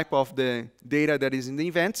the type of the data that is in the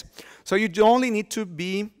event. So you only need to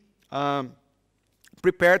be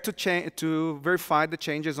prepared to verify the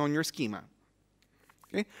changes on your schema.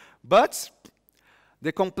 Okay? But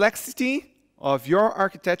the complexity of your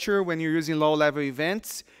architecture when you're using low-level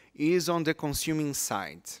events is on the consuming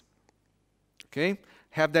side. Okay?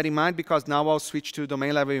 Have that in mind, because now I'll switch to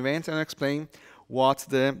domain-level events and explain what's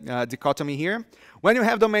the dichotomy here. When you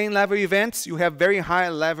have domain-level events, you have very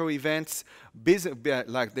high-level events,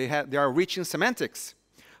 like they are rich in semantics.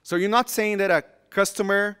 So you're not saying that a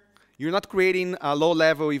customer, you're not creating a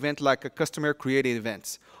low-level event like a customer-created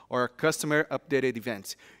event or a customer-updated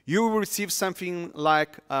event. You will receive something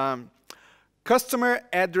like customer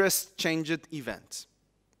address changed event.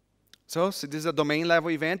 So this is a domain-level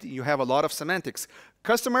event. You have a lot of semantics.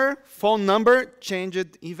 Customer phone number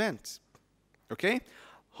changed event. Okay?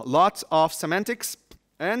 Lots of semantics.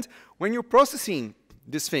 And when you're processing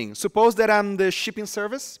this thing, suppose that I'm the shipping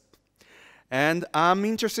service, and I'm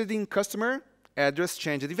interested in customer address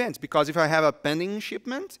changed events, because if I have a pending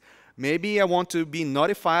shipment, maybe I want to be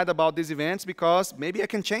notified about these events because maybe I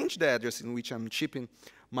can change the address in which I'm shipping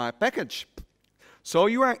my package. So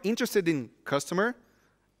you are interested in customer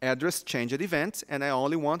address changed events, and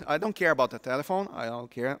I don't care about the telephone, I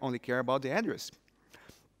only care about the address.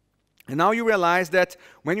 And now you realize that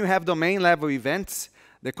when you have domain-level events,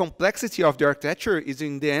 the complexity of the architecture is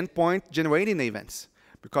in the endpoint generating the events.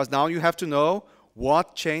 Because now you have to know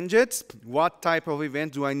what changes, what type of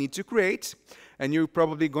event do I need to create, and you're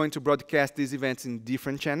probably going to broadcast these events in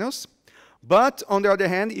different channels. But on the other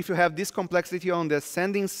hand, if you have this complexity on the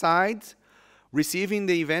sending side, receiving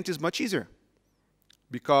the event is much easier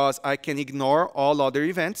because I can ignore all other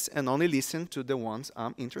events and only listen to the ones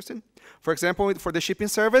I'm interested in. For example, for the shipping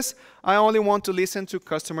service, I only want to listen to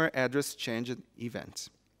customer address change events.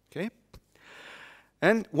 Okay?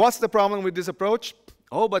 And what's the problem with this approach?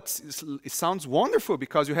 Oh, but it sounds wonderful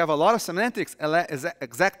because you have a lot of semantics.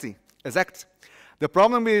 Exact. The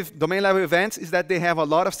problem with domain level events is that they have a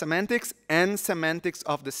lot of semantics, and semantics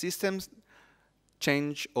of the systems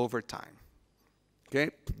change over time.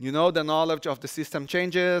 Okay? You know, the knowledge of the system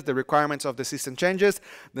changes, the requirements of the system changes,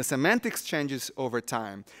 the semantics changes over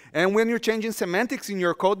time. And when you're changing semantics in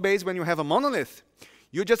your code base, when you have a monolith,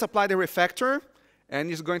 you just apply the refactor,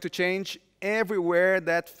 and it's going to change everywhere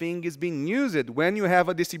that thing is being used. When you have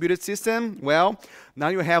a distributed system, well, now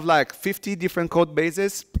you have like 50 different code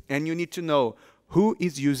bases, and you need to know who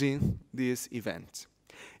is using this event.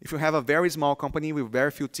 If you have a very small company with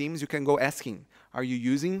very few teams, you can go asking, are you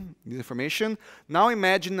using this information? Now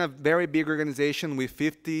imagine a very big organization with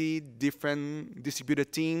 50 different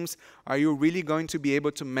distributed teams. Are you really going to be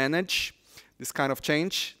able to manage this kind of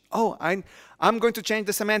change? Oh, I'm going to change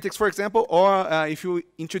the semantics, for example, or if you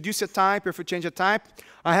introduce a type, or if you change a type,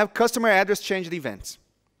 I have customer address changed events.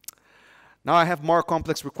 Now I have more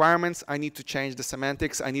complex requirements. I need to change the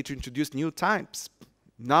semantics. I need to introduce new types.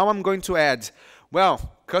 Now I'm going to add,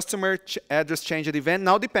 well, customer address changed event.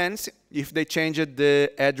 Now depends if they changed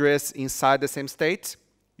the address inside the same state,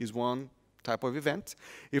 is one type of event.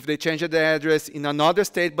 If they changed the address in another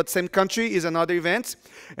state but same country, is another event.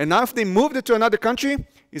 And now if they moved it to another country,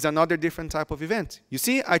 is another different type of event. You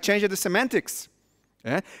see, I changed the semantics.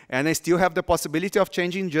 And I still have the possibility of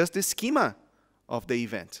changing just the schema of the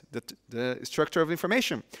event, the structure of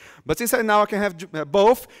information. But since now I can have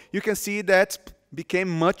both, you can see that became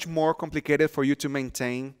much more complicated for you to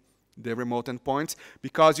maintain the remote endpoints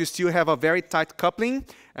because you still have a very tight coupling,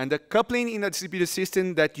 and the coupling in a distributed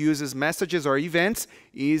system that uses messages or events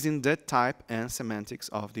is in the type and semantics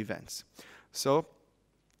of the events. So,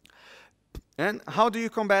 and how do you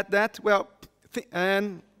combat that? Well,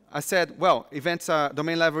 and I said, well, events are,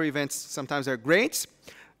 domain level events sometimes are great.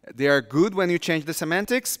 They are good when you change the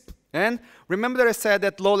semantics. And remember that I said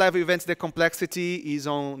that low-level events, the complexity is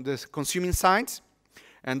on the consuming side.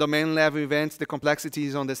 And domain-level events, the complexity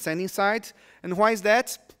is on the sending side. And why is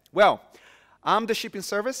that? Well, I'm the shipping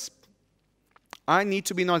service. I need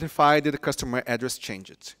to be notified that the customer address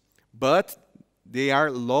changed. But they are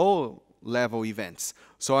low-level events.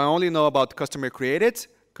 So I only know about customer created,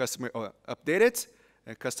 customer updated,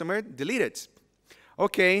 and customer deleted.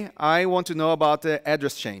 Okay, I want to know about the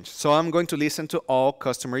address change. So I'm going to listen to all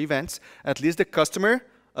customer events, at least the customer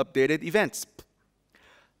updated events.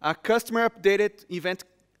 A customer updated event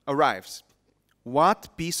arrives.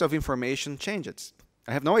 What piece of information changes?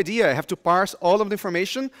 I have no idea. I have to parse all of the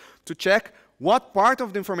information to check what part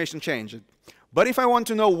of the information changed. But if I want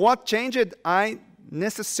to know what changed, I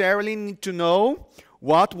necessarily need to know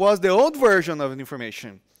what was the old version of the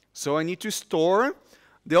information. So I need to store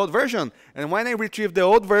the old version. And when I retrieve the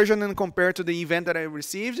old version and compare to the event that I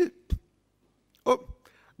received, oh,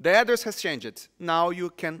 the address has changed. Now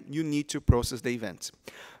you need to process the event.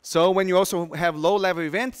 So when you also have low-level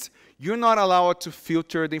events, you're not allowed to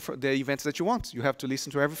filter the events that you want. You have to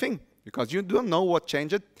listen to everything because you don't know what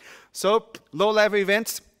changed. So low-level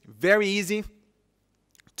events, very easy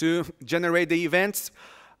to generate the events.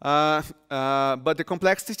 But the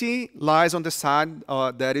complexity lies on the side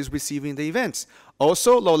that is receiving the events.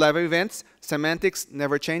 Also, low-level events, semantics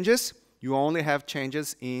never changes. You only have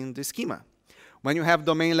changes in the schema. When you have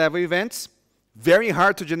domain-level events, very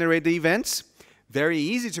hard to generate the events, very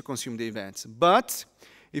easy to consume the events. But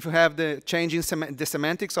if you have the change in the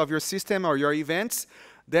semantics of your system or your events,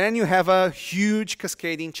 then you have a huge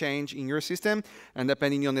cascading change in your system, and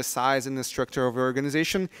depending on the size and the structure of your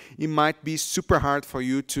organization, it might be super hard for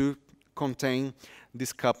you to contain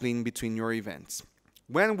this coupling between your events.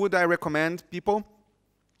 When would I recommend people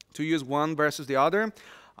to use one versus the other?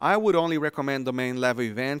 I would only recommend domain-level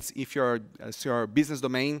events if your business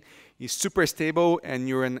domain is super stable and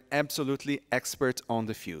you're an absolutely expert on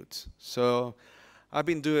the field. So I've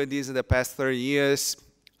been doing this in the past 30 years.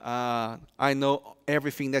 I know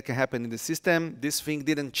everything that can happen in the system. This thing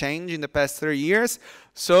didn't change in the past 30 years.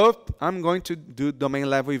 So I'm going to do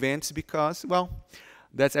domain-level events because, well,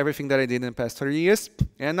 that's everything that I did in the past 30 years.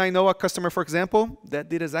 And I know a customer, for example, that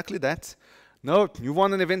did exactly that. No, you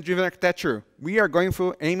want an event-driven architecture. We are going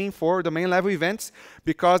for aiming for domain-level events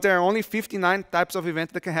because there are only 59 types of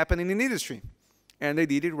events that can happen in an industry. And they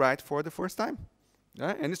did it right for the first time.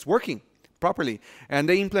 And it's working properly. And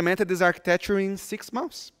they implemented this architecture in 6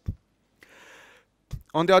 months.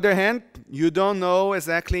 On the other hand, you don't know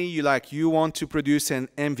exactly, you want to produce an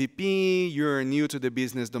MVP, you're new to the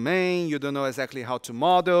business domain, you don't know exactly how to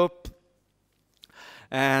model,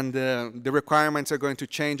 and the requirements are going to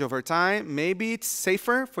change over time. Maybe it's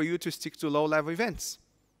safer for you to stick to low-level events,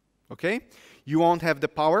 okay? You won't have the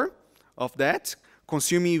power of that.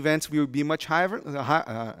 Consuming events will be much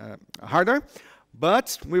harder,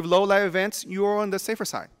 but with low-level events, you're on the safer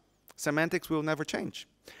side. Semantics will never change.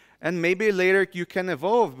 And maybe later you can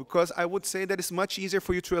evolve, because I would say that it's much easier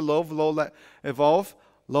for you to evolve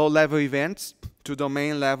low-level events to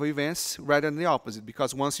domain-level events rather than the opposite.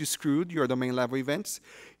 Because once you screwed your domain-level events,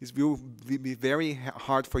 it will be very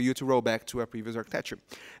hard for you to roll back to a previous architecture.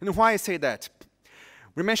 And why I say that?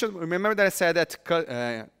 Remember that I said that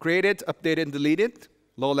created, updated, and deleted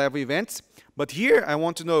low-level events. But here I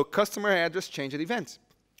want to know customer address changed event.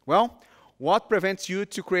 Well, what prevents you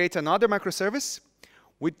to create another microservice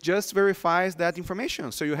which just verifies that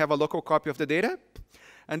information? So you have a local copy of the data,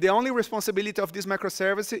 and the only responsibility of this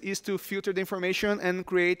microservice is to filter the information and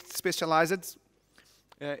create specialized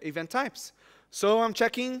event types. So I'm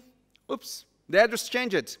checking, oops, the address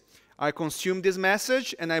changed. I consume this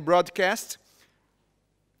message and I broadcast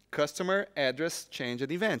customer address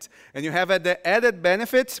changed event. And you have the added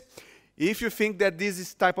benefit, if you think that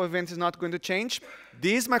this type of event is not going to change,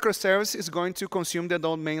 this microservice is going to consume the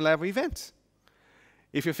domain level event.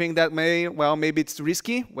 If you think that maybe it's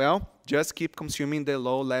risky, well, just keep consuming the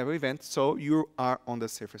low-level event so you are on the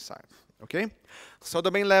safer side, okay? So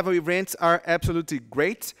domain-level events are absolutely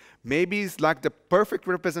great. Maybe it's like the perfect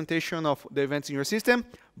representation of the events in your system,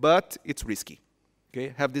 but it's risky,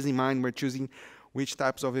 okay? Have this in mind when choosing which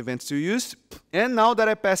types of events to use. And now that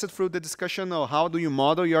I passed through the discussion of how do you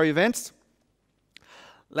model your events,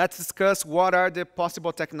 let's discuss what are the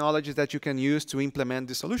possible technologies that you can use to implement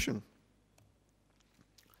the solution.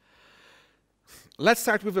 Let's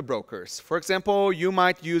start with the brokers. For example, you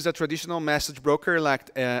might use a traditional message broker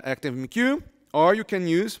like ActiveMQ, or you can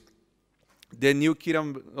use the new kid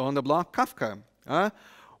on the block, Kafka.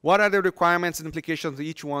 What are the requirements and implications of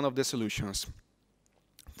each one of the solutions?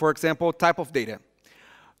 For example, type of data.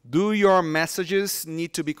 Do your messages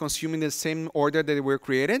need to be consumed in the same order that they were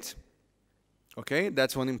created? Okay,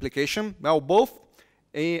 that's one implication. Well, both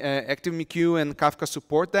ActiveMQ and Kafka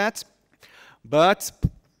support that, but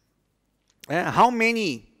how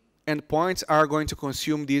many endpoints are going to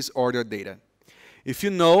consume this ordered data? If you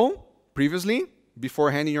know previously,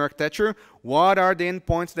 beforehand in your architecture, what are the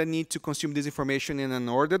endpoints that need to consume this information in an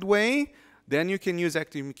ordered way, then you can use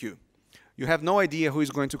ActiveMQ. You have no idea who is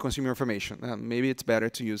going to consume your information. Maybe it's better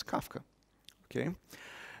to use Kafka. Okay?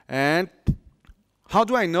 And how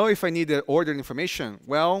do I know if I need the ordered information?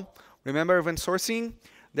 Well, remember event sourcing?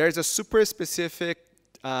 There's a super specific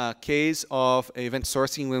case of event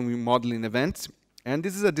sourcing when we model an event. And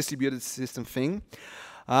this is a distributed system thing.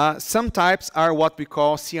 Some types are what we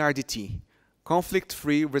call CRDT,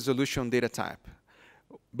 conflict-free resolution data type.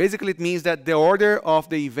 Basically, it means that the order of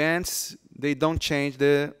the events, they don't change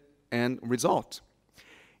the end result.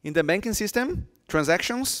 In the banking system,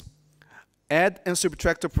 transactions, add and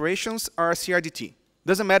subtract operations are CRDT.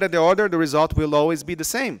 Doesn't matter the order, the result will always be the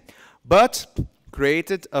same. But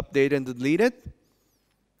created, updated, and deleted,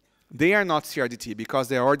 they are not CRDT because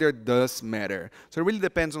the order does matter. So it really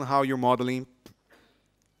depends on how you're modeling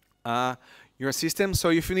your system.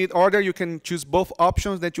 So if you need order, you can choose both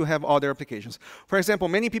options that you have other applications. For example,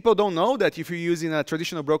 many people don't know that if you're using a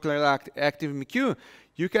traditional broker like ActiveMQ,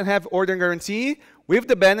 you can have order guarantee with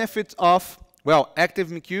the benefit of, well,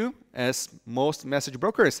 ActiveMQ, as most message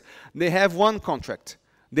brokers, they have one contract.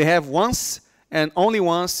 They have once and only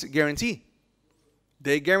once guarantee.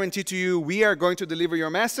 They guarantee to you, we are going to deliver your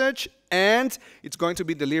message, and it's going to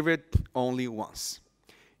be delivered only once.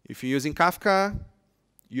 If you're using Kafka,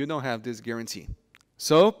 you don't have this guarantee.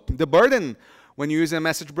 So the burden when you use a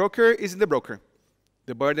message broker is in the broker.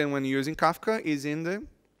 The burden when you're using Kafka is in the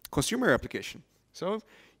consumer application. So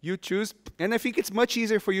you choose, and I think it's much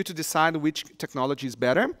easier for you to decide which technology is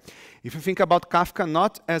better. If you think about Kafka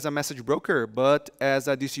not as a message broker, but as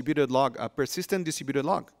a distributed log, a persistent distributed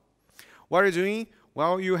log. What are you doing?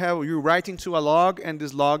 Well, you're writing to a log, and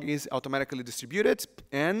this log is automatically distributed.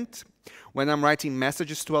 And when I'm writing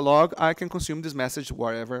messages to a log, I can consume this message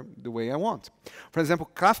whatever the way I want. For example,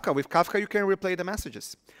 Kafka. With Kafka, you can replay the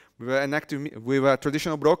messages. With a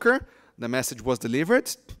traditional broker, the message was delivered.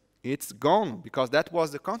 It's gone because that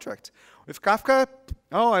was the contract. With Kafka,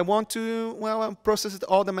 oh, I want to, well, I processed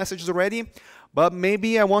all the messages already, but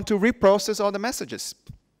maybe I want to reprocess all the messages.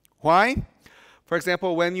 Why? For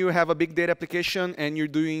example, when you have a big data application and you're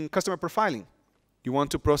doing customer profiling, you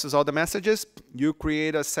want to process all the messages, you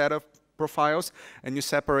create a set of profiles, and you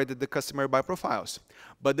separated the customer by profiles.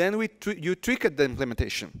 But then you tweaked the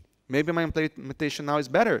implementation. Maybe my implementation now is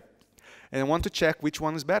better, and I want to check which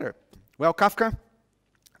one is better. Well, Kafka,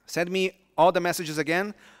 send me all the messages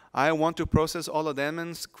again. I want to process all of them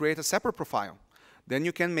and create a separate profile. Then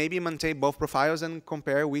you can maybe maintain both profiles and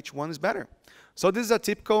compare which one is better. So this is a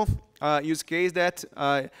typical use case that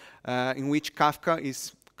in which Kafka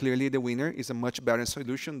is clearly the winner, is a much better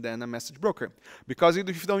solution than a message broker. Because if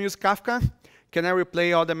you don't use Kafka, can I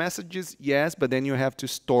replay all the messages? Yes, but then you have to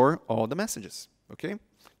store all the messages. Okay?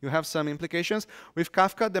 You have some implications. With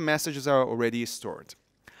Kafka, the messages are already stored.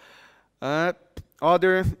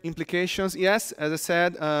 Other implications, yes, as I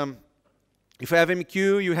said, if you have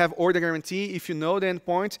MQ, you have order guarantee. If you know the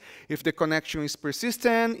endpoint, if the connection is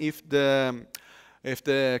persistent, if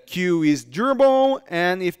the queue is durable,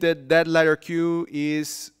 and if the dead letter queue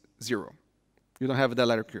is 0. You don't have a dead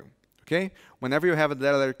letter queue. Okay? Whenever you have a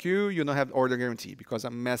dead letter queue, you don't have order guarantee because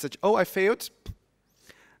a message, oh, I failed.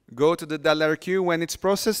 Go to the dead letter queue. When it's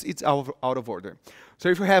processed, it's out of order. So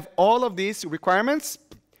if you have all of these requirements,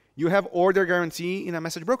 you have order guarantee in a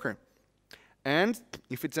message broker. And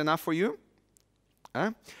if it's enough for you,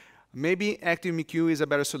 maybe ActiveMQ is a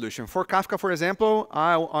better solution. For Kafka, for example,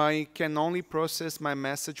 I can only process my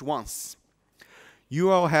message once. You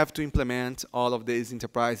all have to implement all of these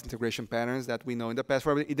enterprise integration patterns that we know in the past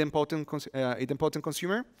for idempotent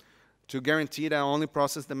consumer to guarantee that I only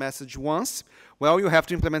process the message once. Well, you have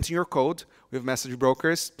to implement in your code with message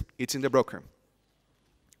brokers. It's in the broker.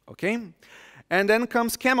 Okay? And then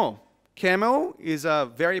comes Camel. Camel is a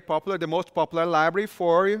very popular, the most popular library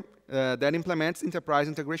for that implements enterprise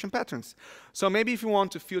integration patterns. So maybe if you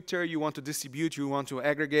want to filter, you want to distribute, you want to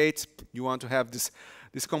aggregate, you want to have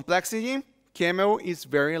this complexity, Camel is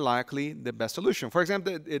very likely the best solution. For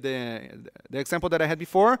example, the example that I had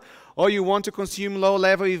before, or you want to consume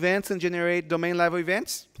low-level events and generate domain-level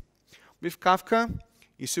events, with Kafka,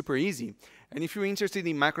 it's super easy. And if you're interested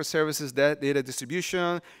in microservices data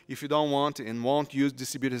distribution, if you don't want and won't use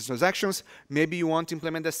distributed transactions, maybe you want to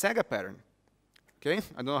implement the Saga pattern. Okay?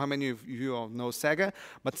 I don't know how many of you all know Saga,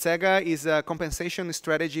 but Saga is a compensation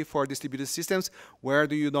strategy for distributed systems where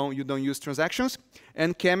you don't use transactions.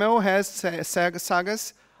 And Camel has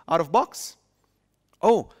Sagas out of box.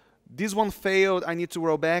 Oh, this one failed. I need to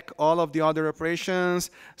roll back all of the other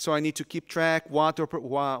operations. So I need to keep track what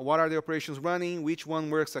are the operations running, which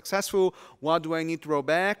one works successful, what do I need to roll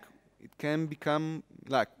back. It can become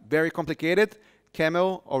like very complicated.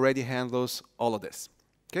 Camel already handles all of this.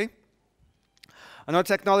 Okay? Another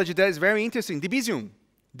technology that is very interesting, Debezium.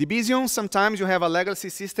 Debezium, sometimes you have a legacy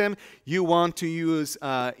system. You want to use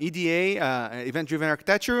EDA, event-driven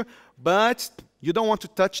architecture, but you don't want to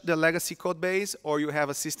touch the legacy code base, or you have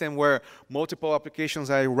a system where multiple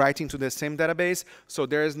applications are writing to the same database, so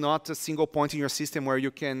there is not a single point in your system where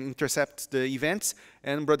you can intercept the events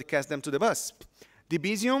and broadcast them to the bus.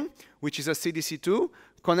 Debezium, which is a CDC2,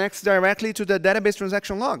 connects directly to the database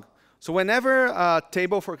transaction log. So whenever a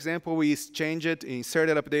table, for example, is changed,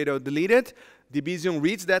 inserted, updated, or deleted, Debezium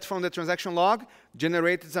reads that from the transaction log,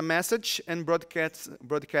 generates a message, and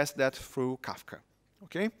broadcasts that through Kafka.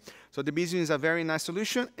 Okay? So Debezium is a very nice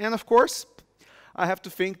solution. And of course, I have to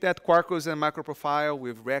think that Quarkus and Microprofile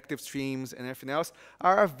with reactive streams and everything else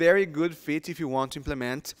are a very good fit if you want to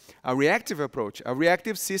implement a reactive approach, a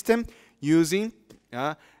reactive system using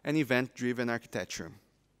an event-driven architecture.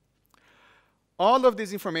 All of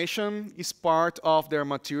this information is part of their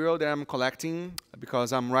material that I'm collecting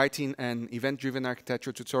because I'm writing an event-driven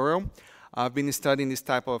architecture tutorial. I've been studying this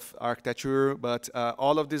type of architecture, but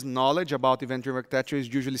all of this knowledge about event-driven architecture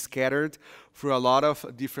is usually scattered through a lot of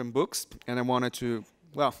different books, and I wanted to,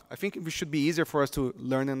 well, I think it should be easier for us to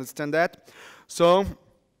learn and understand that. So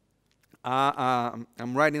I'm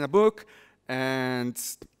writing a book, and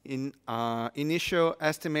initial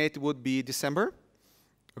estimate would be December,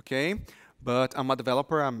 okay? But I'm a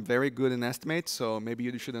developer, I'm very good in estimates, so maybe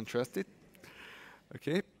you shouldn't trust it,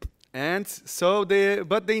 okay? And so,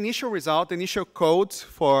 but the initial result, the initial code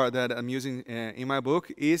for that I'm using in my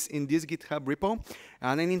book is in this GitHub repo,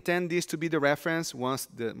 and I intend this to be the reference once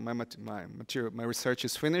my research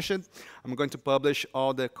is finished. I'm going to publish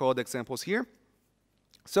all the code examples here.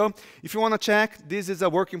 So if you want to check, this is a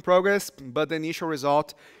work in progress, but the initial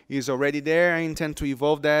result is already there. I intend to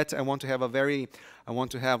evolve that. I want to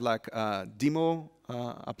have like a demo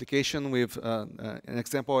application with an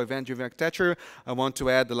example of event-driven architecture. I want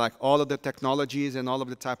to add like all of the technologies and all of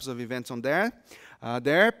the types of events on there.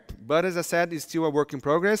 But as I said, it's still a work in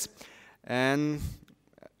progress. And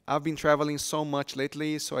I've been traveling so much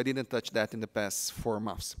lately, so I didn't touch that in the past 4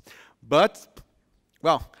 months. But,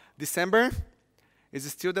 well, December, is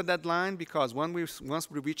still the deadline, because once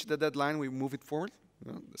we reach the deadline, we move it forward.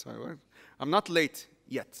 That's how it works. I'm not late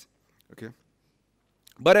yet, okay?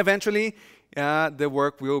 But eventually, the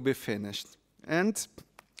work will be finished. And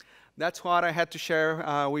that's what I had to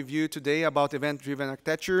share with you today about event-driven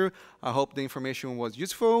architecture. I hope the information was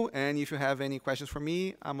useful. And if you have any questions for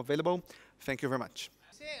me, I'm available. Thank you very much.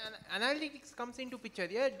 Say analytics comes into picture.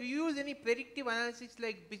 Yeah, do you use any predictive analysis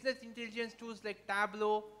like business intelligence tools like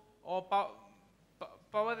Tableau or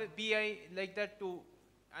Power BI like that to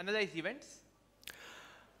analyze events?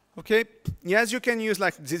 Okay. Yes, you can use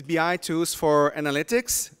like these BI tools for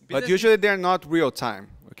analytics, but usually they're not real time.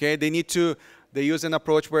 Okay, they use an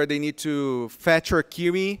approach where they need to fetch or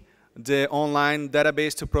query the online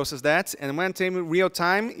database to process that. And when I'm real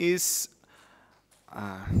time is,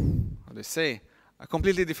 how do I say, a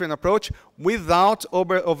completely different approach without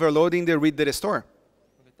overloading the read data store.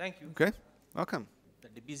 Okay, thank you. Okay, welcome. The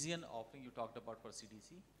Debizion offering you talked about for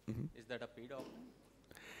CDC, is that a paid offering?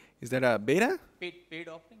 Is that a beta? Paid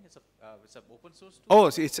offering? It's an open source tool? Oh,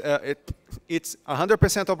 so it's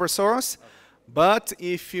 100% open source. Okay. But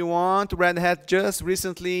if you want, Red Hat just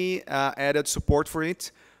recently added support for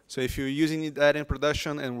it. So if you're using that in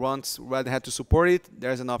production and want Red Hat to support it,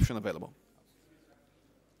 there's an option available.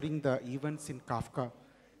 Bring the events in Kafka.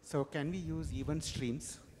 So can we use event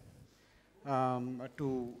streams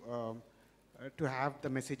to have the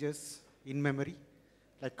messages in memory,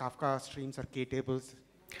 like Kafka streams or K-tables?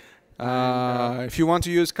 If you want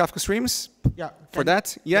to use Kafka streams for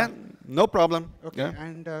that, no problem. Okay,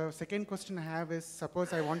 and second question I have is,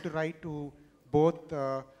 suppose I want to write to both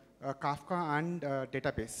Kafka and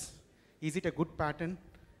database. Is it a good pattern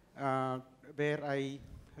where I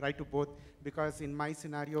write to both? Because in my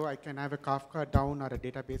scenario, I can have a Kafka down or a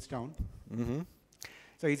database down.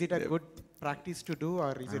 So is it a good practice to do,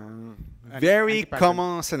 or is it very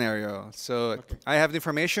common scenario? So I have the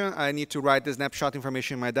information. I need to write the snapshot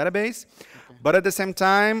information in my database. But at the same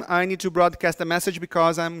time, I need to broadcast the message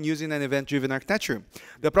because I'm using an event-driven architecture.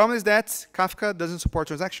 The problem is that Kafka doesn't support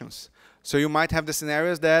transactions. So you might have the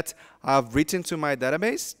scenarios that I've written to my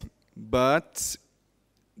database, but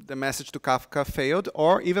the message to Kafka failed,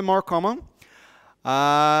 or even more common,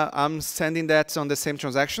 I'm sending that on the same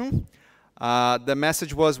transaction. The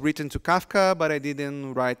message was written to Kafka, but I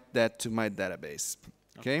didn't write that to my database.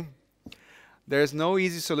 Okay? There's no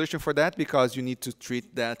easy solution for that because you need to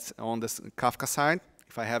treat that on the Kafka side,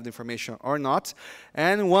 if I have the information or not.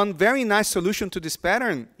 And one very nice solution to this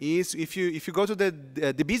pattern is if you go to the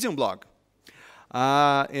Debizion blog.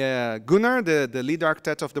 Gunnar, the lead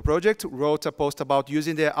architect of the project, wrote a post about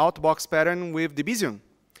using the outbox pattern with Debizion,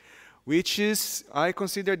 which is, I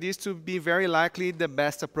consider this to be very likely the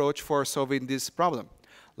best approach for solving this problem.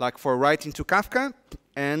 Like for writing to Kafka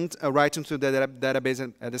and writing to the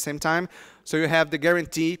database at the same time. So you have the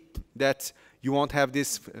guarantee that you won't have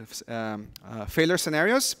these failure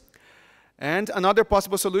scenarios. And another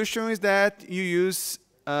possible solution is that you use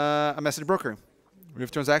a message broker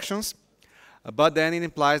with transactions. But then it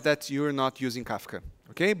implies that you're not using Kafka.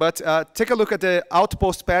 Okay, but take a look at the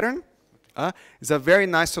outpost pattern. It's a very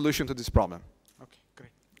nice solution to this problem. Okay,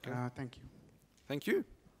 great. Thank you. Thank you.